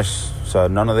tried. To be honest, sir,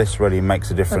 none of this really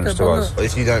makes a difference to us.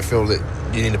 If you don't feel that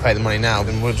you need to pay the money now,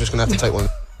 then we're just going to have to take one.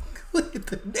 Look at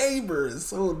the neighbor, is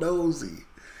so nosy.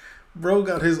 Bro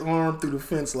got his arm through the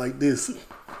fence like this.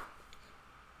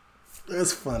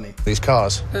 That's funny. These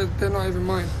cars? They're not even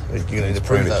mine. You're going to need to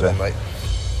prove that then, mate.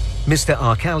 Mr.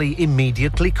 Arkali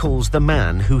immediately calls the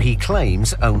man who he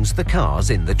claims owns the cars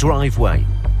in the driveway.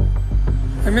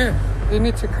 Amir, you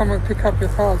need to come and pick up your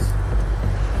cars.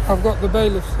 I've got the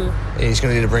bailiffs here. He's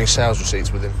going to need to bring sales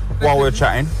receipts with him. While we're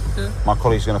chatting, Yeah. my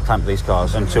colleague's going to clamp these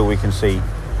cars until we can see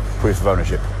proof of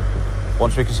ownership.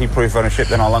 Once we can see proof of ownership,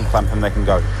 then I'll unclamp them, they can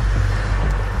go.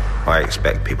 I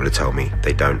expect people to tell me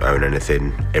they don't own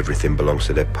anything, everything belongs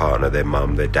to their partner, their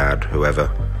mum, their dad,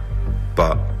 whoever.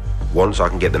 But once I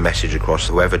can get the message across,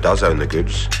 whoever does own the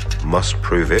goods must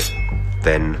prove it,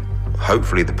 then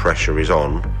hopefully the pressure is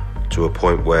on to a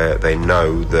point where they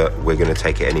know that we're going to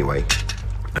take it anyway.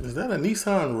 Is that a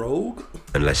Nissan Rogue?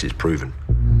 Unless it's proven.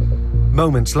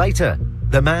 Moments later,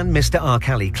 the man Mr.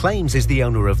 Arkali claims is the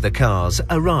owner of the cars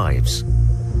arrives.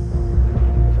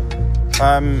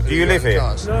 Do you live here? No,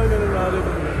 I live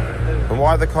in And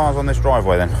why are the cars on this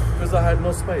driveway then? because I had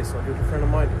no space. I gave a friend of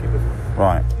mine to keep it.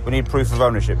 Right, we need proof of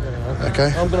ownership.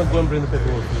 Okay. I'm going to go and bring the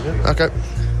paperwork. Yeah? Okay.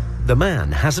 The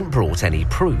man hasn't brought any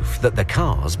proof that the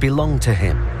cars belong to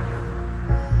him.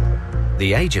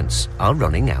 The agents are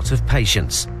running out of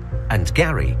patience, and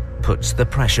Gary puts the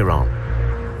pressure on.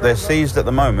 They're seized at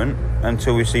the moment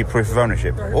until we see proof of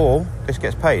ownership, or this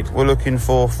gets paid. We're looking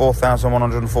for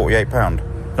 £4,148.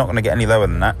 It's not going to get any lower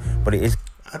than that, but it is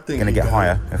going to get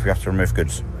higher if we have to remove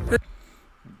goods.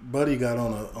 Buddy got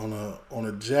on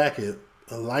a jacket,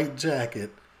 a light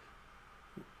jacket.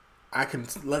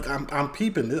 I'm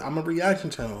peeping. I'm a reaction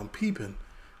channel. I'm peeping.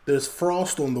 There's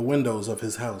frost on the windows of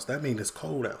his house. That means it's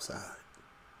cold outside.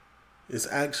 It's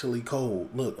actually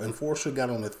cold. Look, Enforcer got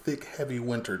on a thick, heavy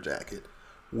winter jacket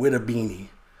with a beanie.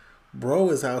 Bro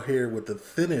is out here with the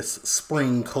thinnest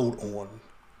spring coat on.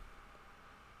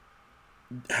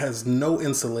 Has no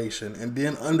insulation, and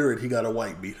then under it he got a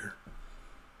white beater.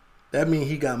 That means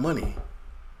he got money.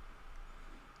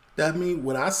 That means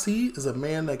what I see is a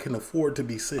man that can afford to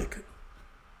be sick.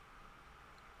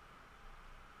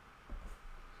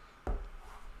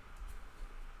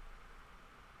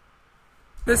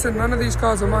 Listen, none of these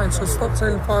cars are mine, so stop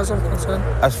saying as far as I'm concerned.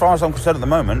 As far as I'm concerned at the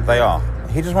moment, they are.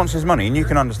 He just wants his money, and you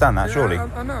can understand that, surely.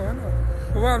 I know.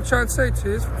 But what I'm trying to say to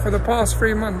you is, for the past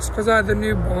 3 months, because I had the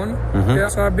newborn,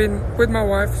 so I've been with my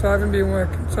wife, so I haven't been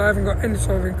working, so I haven't got any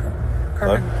sort of income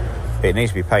coming. So, it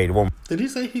needs to be paid. Did he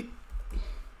say he...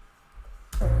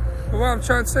 But what I'm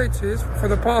trying to say to you is, for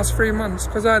the past 3 months,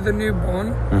 because I had the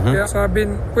newborn, so I've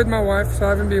been with my wife, so I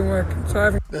haven't been working, so I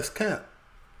haven't... That's cap.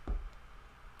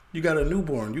 You got a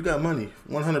newborn. You got money.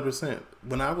 100%.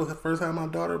 When I was the first time my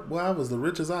daughter, well, I was the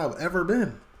richest I've ever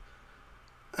been.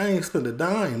 I ain't spent a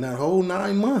dime that whole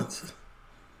 9 months.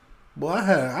 Boy,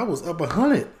 I was up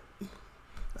 100.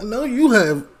 I know you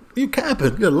have. You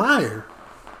capping. You're a liar.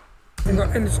 I haven't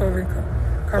got any sort of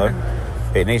income coming.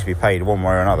 So, it needs to be paid one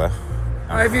way or another.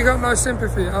 Have you got no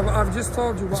sympathy? I've just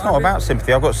told you. It's not about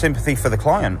sympathy. I've got sympathy for the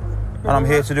client. And I'm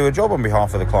here to do a job on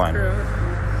behalf of the client.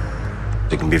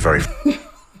 It can be very...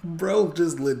 Bro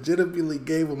just legitimately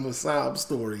gave him a sob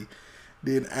story,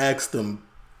 then asked him,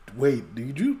 wait, do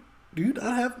you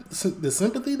not have the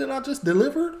sympathy that I just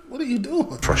delivered? What are you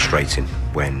doing? Frustrating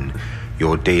when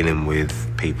you're dealing with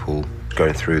people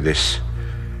going through this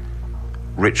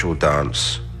ritual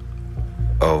dance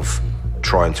of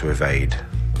trying to evade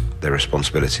their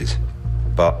responsibilities.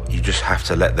 But you just have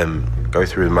to let them go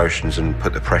through the motions and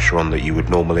put the pressure on that you would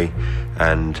normally,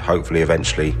 and hopefully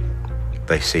eventually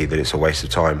they see that it's a waste of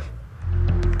time.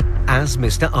 As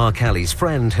Mr. Arkali's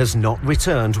friend has not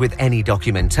returned with any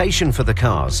documentation for the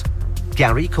cars,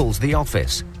 Gary calls the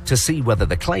office to see whether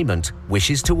the claimant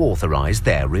wishes to authorise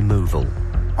their removal.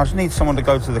 I just need someone to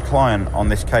go to the client on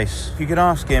this case. If you could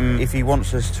ask him if he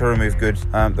wants us to remove goods.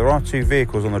 There are 2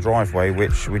 vehicles on the driveway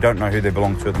which we don't know who they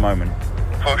belong to at the moment.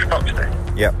 Porsche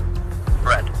Boxster? Yep.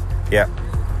 Red? Yep.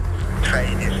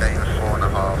 Trade, you're saying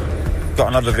 4.5. Got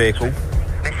another vehicle.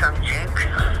 Nissan Juke?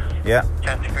 Yeah.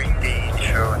 Category D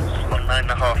insurance.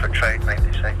 9.5 a trade, mate,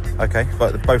 they say. Okay,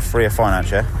 but both free of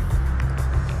finance, yeah?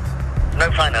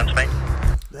 No finance, mate.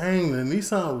 Dang, the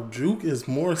Nissan Juke is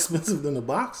more expensive than the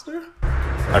Boxster?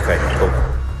 Okay, cool.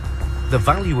 The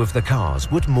value of the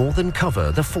cars would more than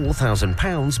cover the £4,000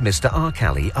 Mr.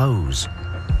 Arkali owes.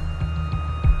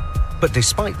 But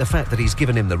despite the fact that he's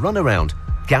given him the runaround,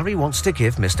 Gary wants to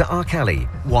give Mr. R. Kelly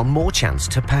one more chance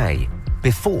to pay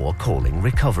before calling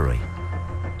recovery.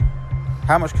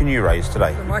 How much can you raise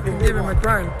today? I can give him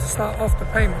 £1,000 to start off the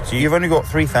payment. So you've only got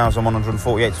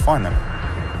 3,148 to find them.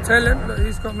 Tell him that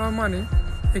he's got no money.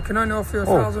 He can only offer you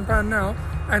 £1,000 now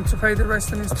and to pay the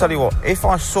rest in his I'll tell you what, if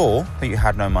I saw that you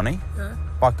had no money, Yeah.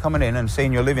 by coming in and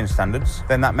seeing your living standards,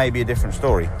 then that may be a different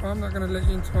story. I'm not going to let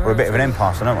you into my We're a bit of an house.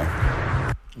 impasse, aren't we?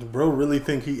 Bro really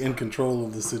think he in control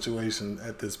of the situation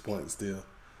at this point still.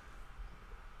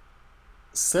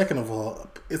 Second of all,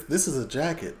 this is a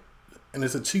jacket, and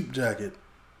it's a cheap jacket.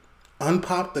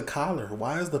 Unpop the collar.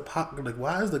 Why is the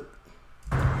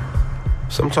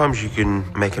Sometimes you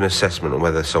can make an assessment on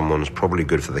whether someone's probably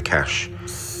good for the cash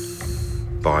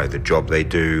by the job they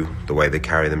do, the way they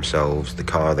carry themselves, the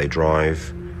car they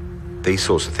drive. These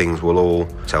sorts of things will all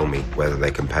tell me whether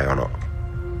they can pay or not.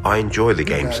 I enjoy the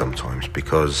game sometimes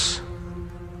because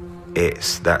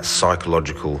it's that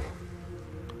psychological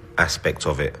aspect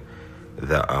of it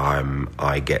that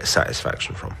I get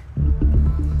satisfaction from.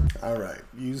 All right,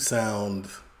 you sound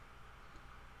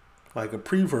like a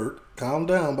prevert. Calm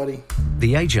down, buddy.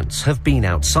 The agents have been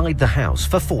outside the house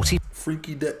for 45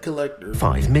 Freaky debt collector.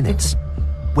 minutes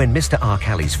when Mr. R.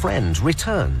 Kelly's friend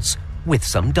returns with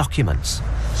some documents.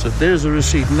 So there's a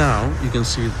receipt now. You can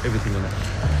see everything on it.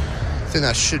 I think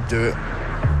that should do it.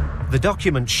 The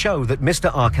documents show that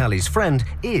Mr. R. Kelly's friend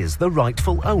is the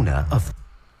rightful owner of...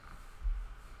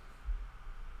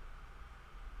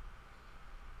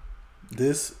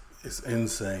 This is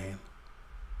insane.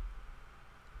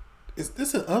 Is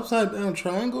this an upside down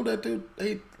triangle that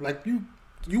they like you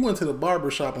went to the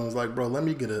barber shop and was like, bro, let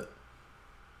me get a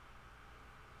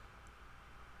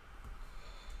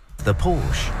the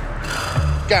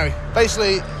Porsche. Gary,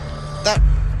 basically, that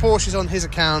Porsche is on his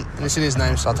account and it's in his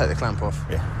name, so I'll take the clamp off.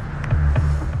 Yeah.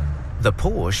 The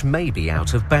Porsche may be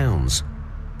out of bounds,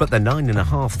 but the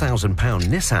 £9,500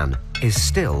 Nissan is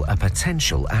still a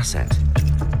potential asset.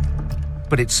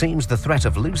 But it seems the threat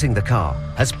of losing the car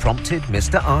has prompted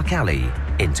Mr. R. Kelly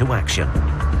into action.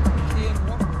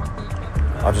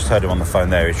 I just heard him on the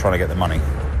phone there, he's trying to get the money.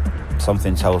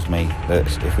 Something tells me that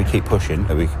if we keep pushing,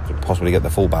 that we could possibly get the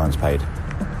full balance paid.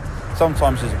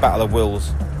 Sometimes it's a battle of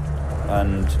wills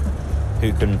and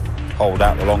who can hold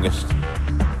out the longest.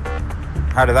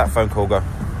 How did that phone call go?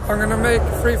 I'm going to make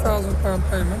a £3,000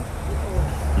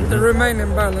 payment. The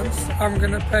remaining balance, I'm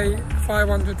going to pay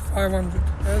 500.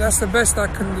 That's the best I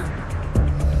can do.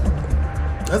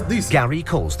 That's decent. Gary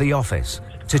calls the office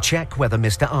to check whether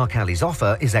Mr. R. Kelly's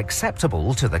offer is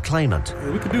acceptable to the claimant.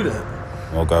 Yeah, we could do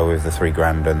that. We'll go with the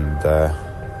 £3,000 and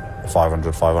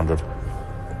 500.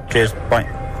 Cheers,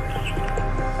 bye.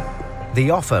 The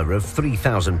offer of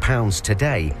 £3,000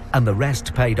 today and the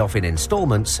rest paid off in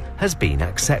instalments has been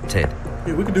accepted.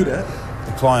 Yeah, we could do that.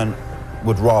 The client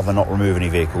would rather not remove any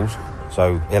vehicles,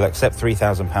 so he'll accept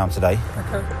 £3,000 today.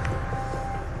 Okay.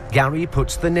 Gary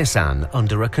puts the Nissan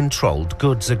under a controlled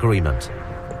goods agreement.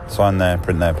 Sign there,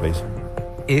 print there, please.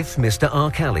 If Mr. R.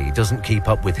 Kelly doesn't keep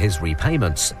up with his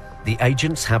repayments, the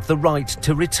agents have the right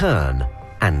to return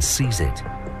and seize it.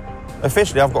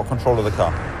 Officially, I've got control of the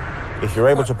car. If you're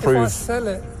able to prove... If I sell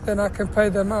it, then I can pay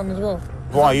the amount as well.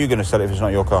 Why are you going to sell it if it's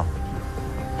not your car?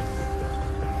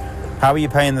 How are you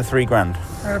paying the £3,000? I'm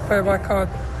going to pay by card.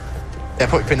 Yeah,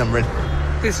 put your PIN number in.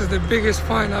 This is the biggest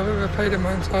fine I've ever paid in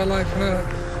my entire life. You know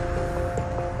that?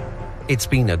 It's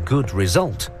been a good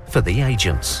result for the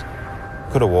agents.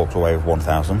 Could have walked away with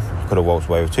 1,000, could have walked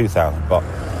away with 2,000, but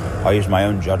I used my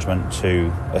own judgment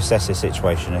to assess his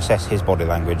situation, assess his body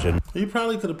language, and... He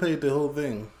probably could have paid the whole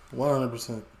thing,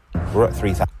 100%. We're at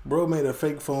 3,000. Bro made a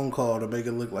fake phone call to make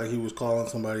it look like he was calling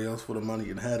somebody else for the money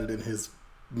and had it in his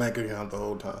bank account the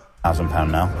whole time. £1,000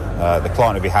 now. The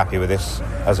client will be happy with this,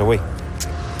 as are we.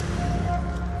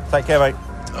 Take care, mate.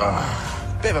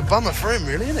 Bit of a bummer for him,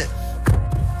 really, isn't it?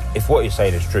 If what you're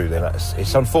saying is true, then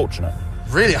it's unfortunate.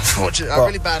 Really unfortunate. But,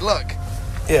 really bad luck.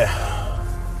 Yeah.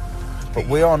 But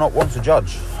we are not one to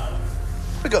judge.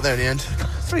 We got there in the end.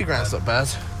 £3,000's not bad.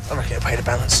 I reckon he'll pay the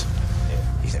balance.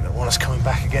 You think they'll want us coming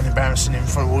back again, embarrassing him in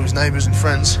front of all his neighbours and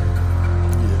friends?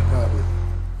 Yeah, probably.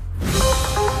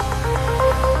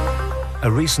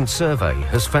 A recent survey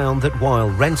has found that while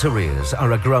rent arrears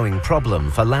are a growing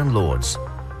problem for landlords,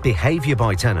 behaviour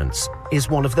by tenants is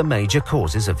one of the major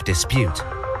causes of dispute.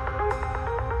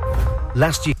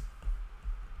 Last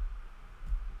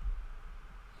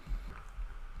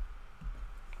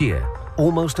year,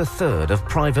 almost a third of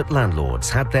private landlords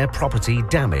had their property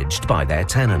damaged by their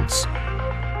tenants,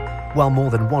 while more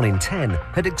than 1 in 10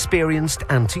 had experienced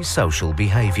antisocial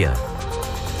behaviour.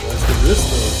 That's the risk,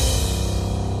 though.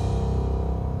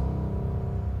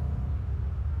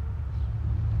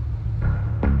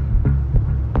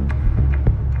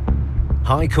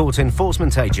 High Court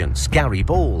enforcement agents Gary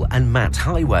Ball and Matt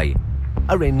Highway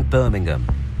are in Birmingham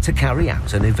to carry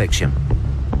out an eviction.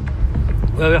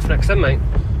 Where are we off next then, mate?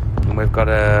 And we've got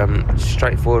a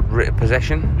straightforward writ of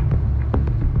possession.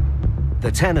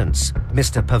 The tenants,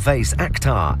 Mr. Pervez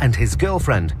Akhtar and his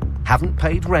girlfriend, haven't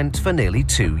paid rent for nearly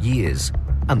 2 years,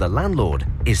 and the landlord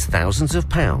is thousands of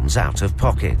pounds out of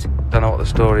pocket. Don't know what the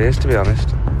story is, to be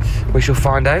honest. We shall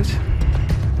find out.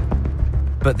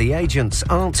 But the agents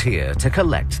aren't here to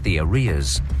collect the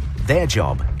arrears. Their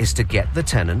job is to get the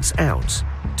tenants out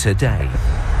today.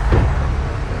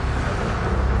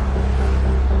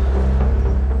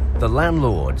 The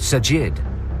landlord, Sajid,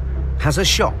 has a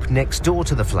shop next door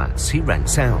to the flats he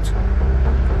rents out.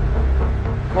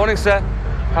 Morning, sir.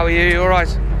 How are you? You all right?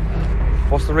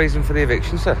 What's the reason for the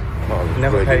eviction, sir?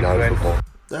 Never paid rent.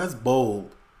 That's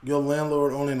bold. Your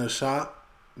landlord owning a shop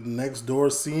next door,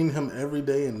 seeing him every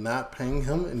day and not paying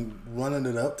him and running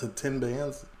it up to 10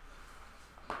 bands.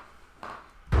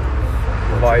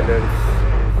 Violence.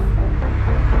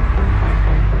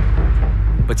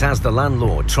 But as the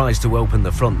landlord tries to open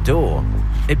the front door,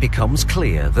 it becomes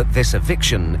clear that this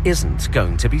eviction isn't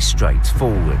going to be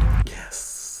straightforward.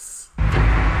 Yes.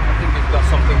 I think you've got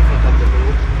something in front of the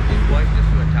door. He's waiting just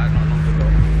for a tag, not long ago.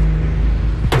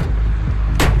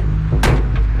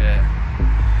 Yeah.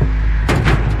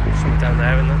 Something down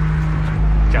there, isn't there?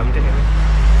 Jammed it in.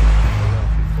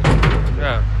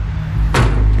 Yeah.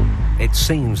 It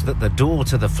seems that the door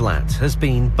to the flat has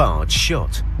been barred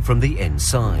shut from the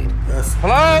inside.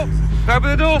 Hello? Open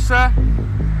the door, sir.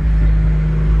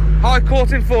 High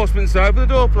Court enforcement, sir. Open the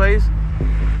door, please.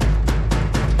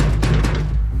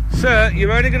 Sir,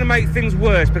 you're only going to make things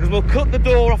worse because we'll cut the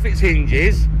door off its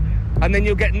hinges and then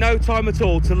you'll get no time at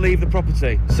all to leave the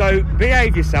property. So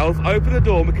behave yourself, open the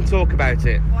door and we can talk about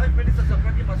it. 5 minutes or something,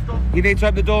 I get my stuff. You need to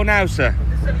open the door now, sir.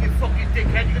 Listen, you fucking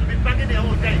dickhead, you're going to be banging it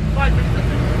all day. 5 minutes or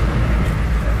something.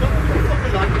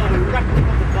 Fucking like, wrap the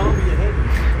fucking bar with your head.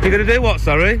 You're going to do what,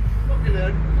 sorry? Fucking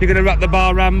head. You're going to wrap the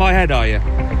bar around my head, are you?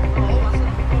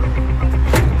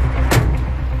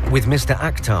 With Mr.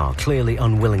 Akhtar clearly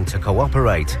unwilling to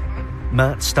cooperate,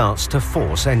 Matt starts to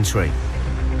force entry.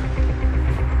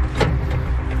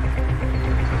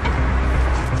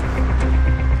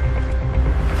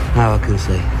 Now I can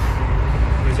see.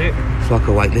 Is it? It's like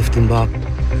a weightlifting bar.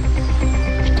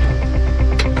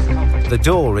 The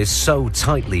door is so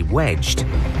tightly wedged,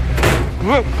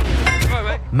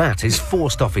 Matt is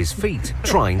forced off his feet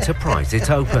trying to prise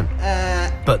it open.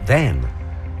 But then,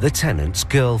 the tenant's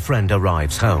girlfriend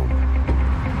arrives home.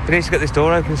 We need to get this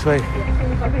door open, sweet.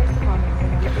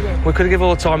 We could give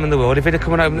all the time in the world. If he'd have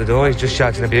come and opened the door, he's just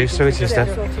shouting abuse through it instead.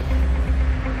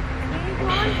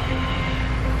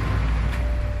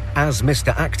 As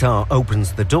Mr. Akhtar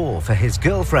opens the door for his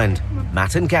girlfriend,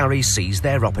 Matt and Gary seize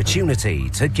their opportunity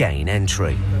to gain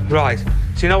entry. Right.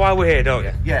 So you know why we're here, don't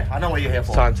you? Yeah, I know what you're here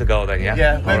for. Time to go then, yeah?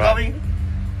 Yeah, we're going.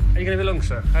 Are you going to be long,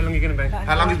 sir? How long are you going to be?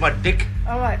 How long is my dick?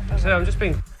 All right. So I'm just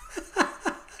being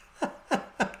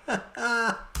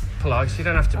polite, you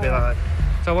don't have to be like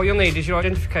that. So what you'll need is your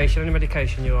identification, any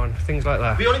medication you're on, things like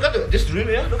that. We only got this room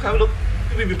here. Look, have a look.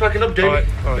 We'll be packing up, David.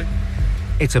 All right.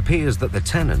 It appears that the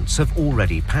tenants have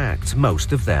already packed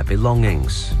most of their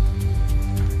belongings.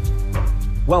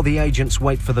 While the agents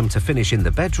wait for them to finish in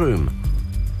the bedroom,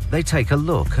 they take a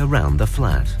look around the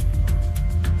flat.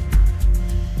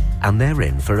 And they're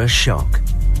in for a shock.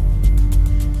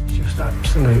 Just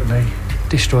absolutely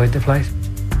destroyed the place.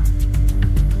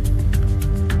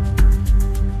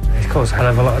 It's caused a hell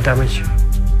of a lot of damage.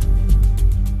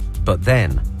 But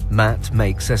then, Matt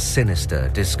makes a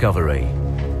sinister discovery.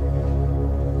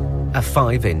 A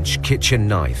 5-inch kitchen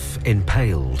knife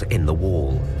impaled in the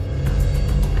wall.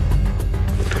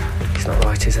 It's not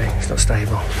right, is it? It's not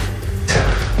stable.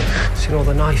 Seen all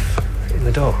the knife in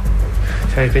the door.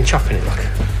 So he's been chopping it, look.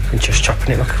 Been just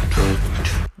chopping it, look.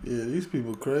 Yeah, these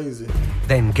people crazy.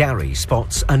 Then Gary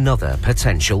spots another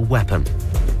potential weapon.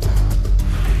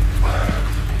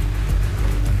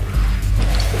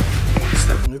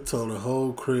 They tore the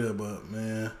whole crib up,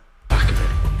 man.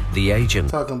 The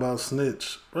agent Talking about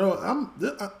snitch. Bro,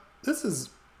 this is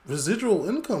residual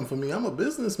income for me. I'm a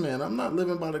businessman. I'm not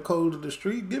living by the code of the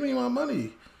street. Give me my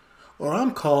money. Or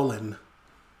I'm calling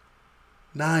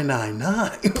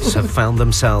 999. have found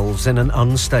themselves in an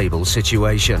unstable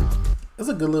situation. That's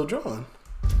a good little drawing.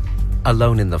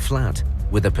 Alone in the flat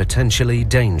with a potentially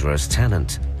dangerous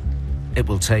tenant. It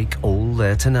will take all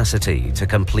their tenacity to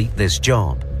complete this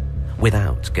job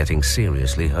without getting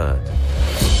seriously hurt.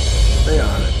 They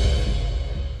on it.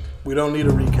 We don't need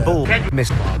a recap. Ball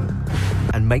missed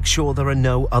and make sure there are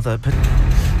no other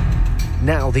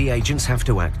Now the agents have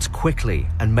to act quickly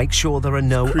and make sure there are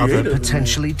no other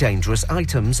potentially dangerous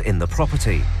items in the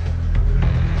property.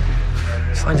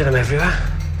 Finding them everywhere.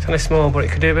 It's only small, but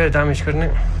it could do a bit of damage, couldn't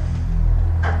it?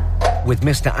 With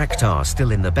Mr. Akhtar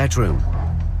still in the bedroom,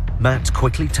 Matt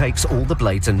quickly takes all the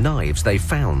blades and knives they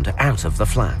found out of the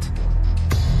flat.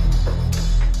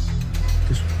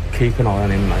 Just keep an eye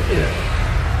on him, mate.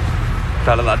 Yeah.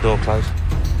 Don't let that door close.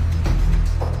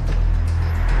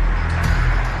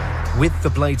 With the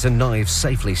blades and knives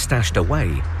safely stashed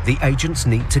away, the agents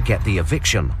need to get the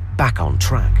eviction back on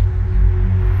track.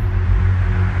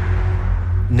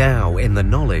 Now, in the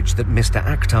knowledge that Mr.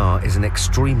 Akhtar is an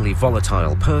extremely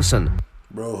volatile person,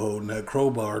 bro holding that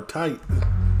crowbar tight,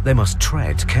 they must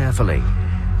tread carefully.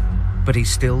 But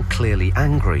he's still clearly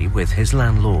angry with his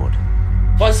landlord.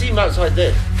 If I see him outside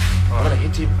there, I'm gonna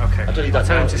hit him. Okay. I'll tell you that. I'll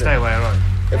tell him to stay away, alright?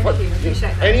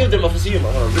 If any of them, if I see him,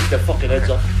 I'm gonna rip their fucking heads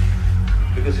off.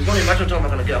 Because it's only a matter of time I'm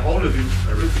gonna get a hold of him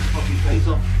and rip his fucking face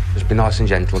off. Just be nice and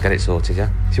gentle, get it sorted, yeah?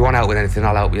 If you want help with anything,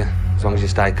 I'll help you, as long as you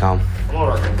stay calm. I'm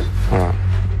alright, thanks. Alright.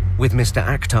 With Mr.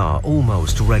 Akhtar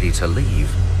almost ready to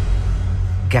leave,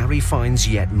 Gary finds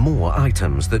yet more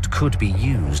items that could be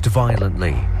used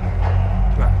violently.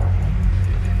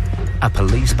 A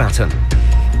police baton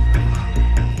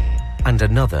and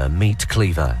another meat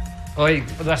cleaver. Oi,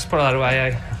 let's put that away,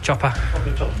 eh? Chopper.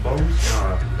 Fucking chop bones.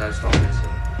 No, that's not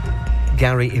it.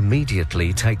 Gary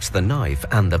immediately takes the knife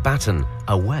and the baton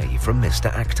away from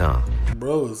Mr. Akhtar.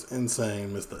 Bro is insane,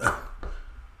 Mr.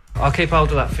 I'll keep hold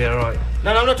of that for you, alright?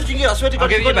 No, I'm not touching you. I swear to God. I'll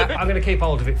give it you back. I'm going to keep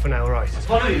hold of it for now, alright?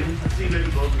 Follow you. See where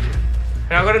it goes with you.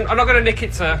 I'm not going to nick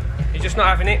it, sir. You're just not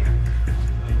having it.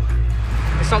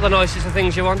 It's not the nicest of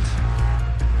things you want.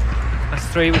 That's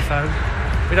 3 we found.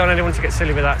 We don't want anyone to get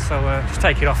silly with that, so just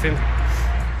take it off him.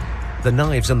 The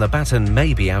knives and the baton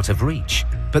may be out of reach,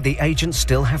 but the agents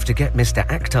still have to get Mr.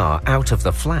 Akhtar out of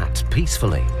the flat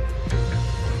peacefully.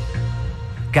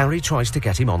 Gary tries to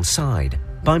get him on side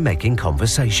by making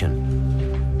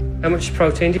conversation. How much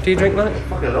protein do you drink, mate?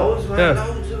 Fucking loads, man. Yeah.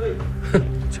 Loads of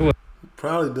it. So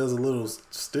probably does a little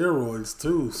steroids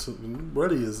too. So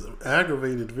Brody is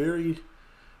aggravated, very,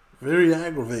 very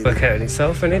aggravated. work out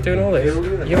itself, innit, doing all this?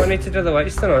 You won't need to do the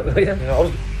weights tonight, will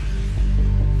you?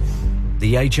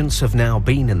 The agents have now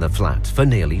been in the flat for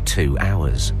nearly 2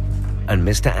 hours, and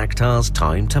Mr. Akhtar's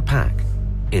time to pack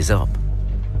is up.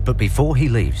 But before he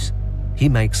leaves, he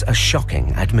makes a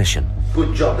shocking admission.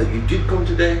 Good job that you did come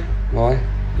today. Why?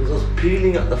 Because I was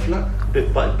peeling at the flat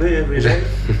bit by bit every day.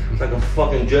 Like a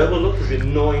fucking gerbil. Look, I've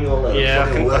been gnawing all that. Yeah,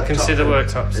 I can see the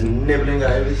worktops. And nibbling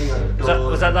at everything at the door.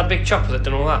 Was that big chopper that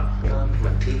done all that? Yeah,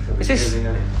 my teeth have been Is this-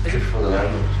 nibbling at it. is it- For the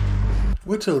landlord.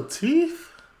 With your teeth?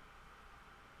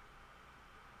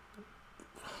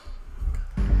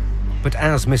 But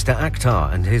as Mr.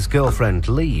 Akhtar and his girlfriend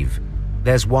leave,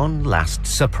 there's one last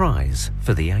surprise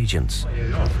for the agents.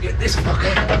 Get this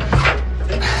fucker.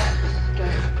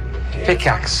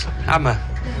 Pickaxe, hammer.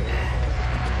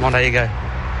 Come on, there you go.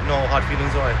 No hard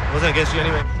feelings, alright. It wasn't against you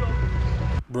anyway.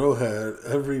 Bro had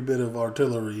every bit of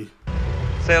artillery.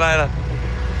 See you later.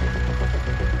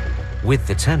 With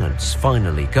the tenants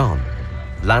finally gone,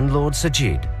 landlord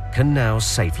Sajid can now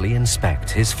safely inspect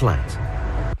his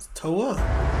flat. Toe up.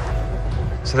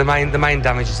 So the main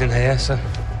damage is in here, so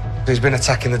he's been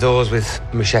attacking the doors with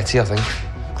a machete, I think.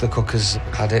 The cook has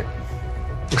had it.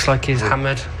 Looks like he's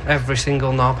hammered every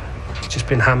single knob. Just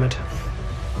been hammered.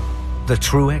 The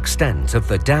true extent of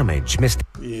the damage Mr.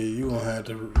 Yeah, you gonna have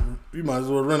to. You might as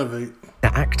well renovate.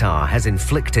 Akhtar has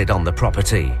inflicted on the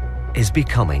property is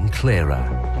becoming clearer.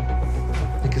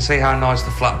 You can see how nice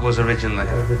the flat was originally.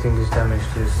 Everything is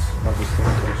damaged is obviously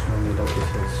intentionally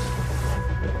obvious.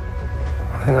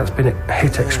 I think that's been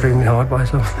hit extremely hard by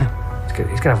something.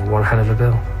 He's going to have one hell of a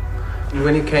bill.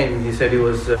 When he came, he said he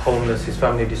was homeless, his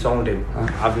family disowned him.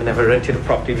 I've never rented a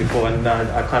property before, and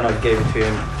I kind of gave it to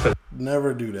him.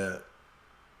 Never do that.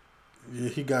 Yeah,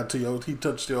 he got to you. He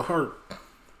touched your heart.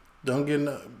 Don't get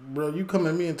bro. You come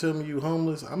at me and tell me you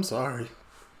homeless. I'm sorry.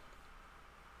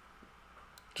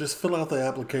 Just fill out the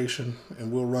application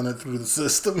and we'll run it through the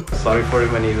system. Sorry for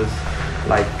him when he was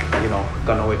like,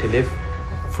 got nowhere to live.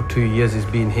 For 2 years he's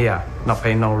been here, not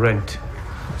paying no rent.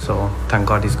 So thank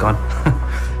God he's gone.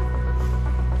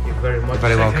 You're very much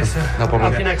Very welcome. No problem.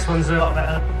 Hope your next one's a lot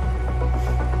better.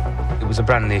 It was a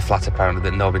brand new flat apparently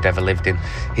that nobody ever lived in.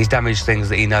 He's damaged things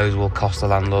that he knows will cost the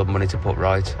landlord money to put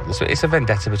right. So it's a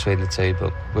vendetta between the two,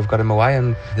 but we've got him away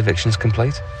and the eviction's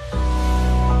complete.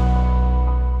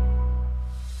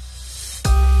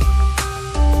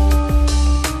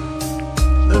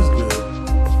 That's good.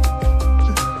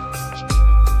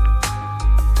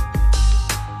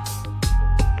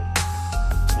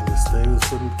 And you stay with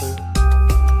couldn't pay.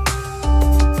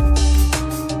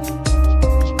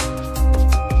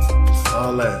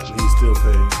 All that, and he still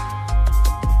paid.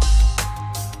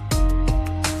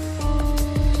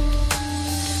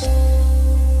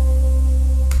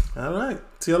 All right.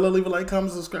 TLO, leave a like,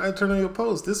 comment, subscribe, turn on your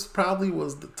post. This probably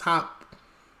was the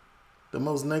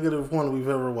most negative one we've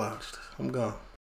ever watched. I'm gone.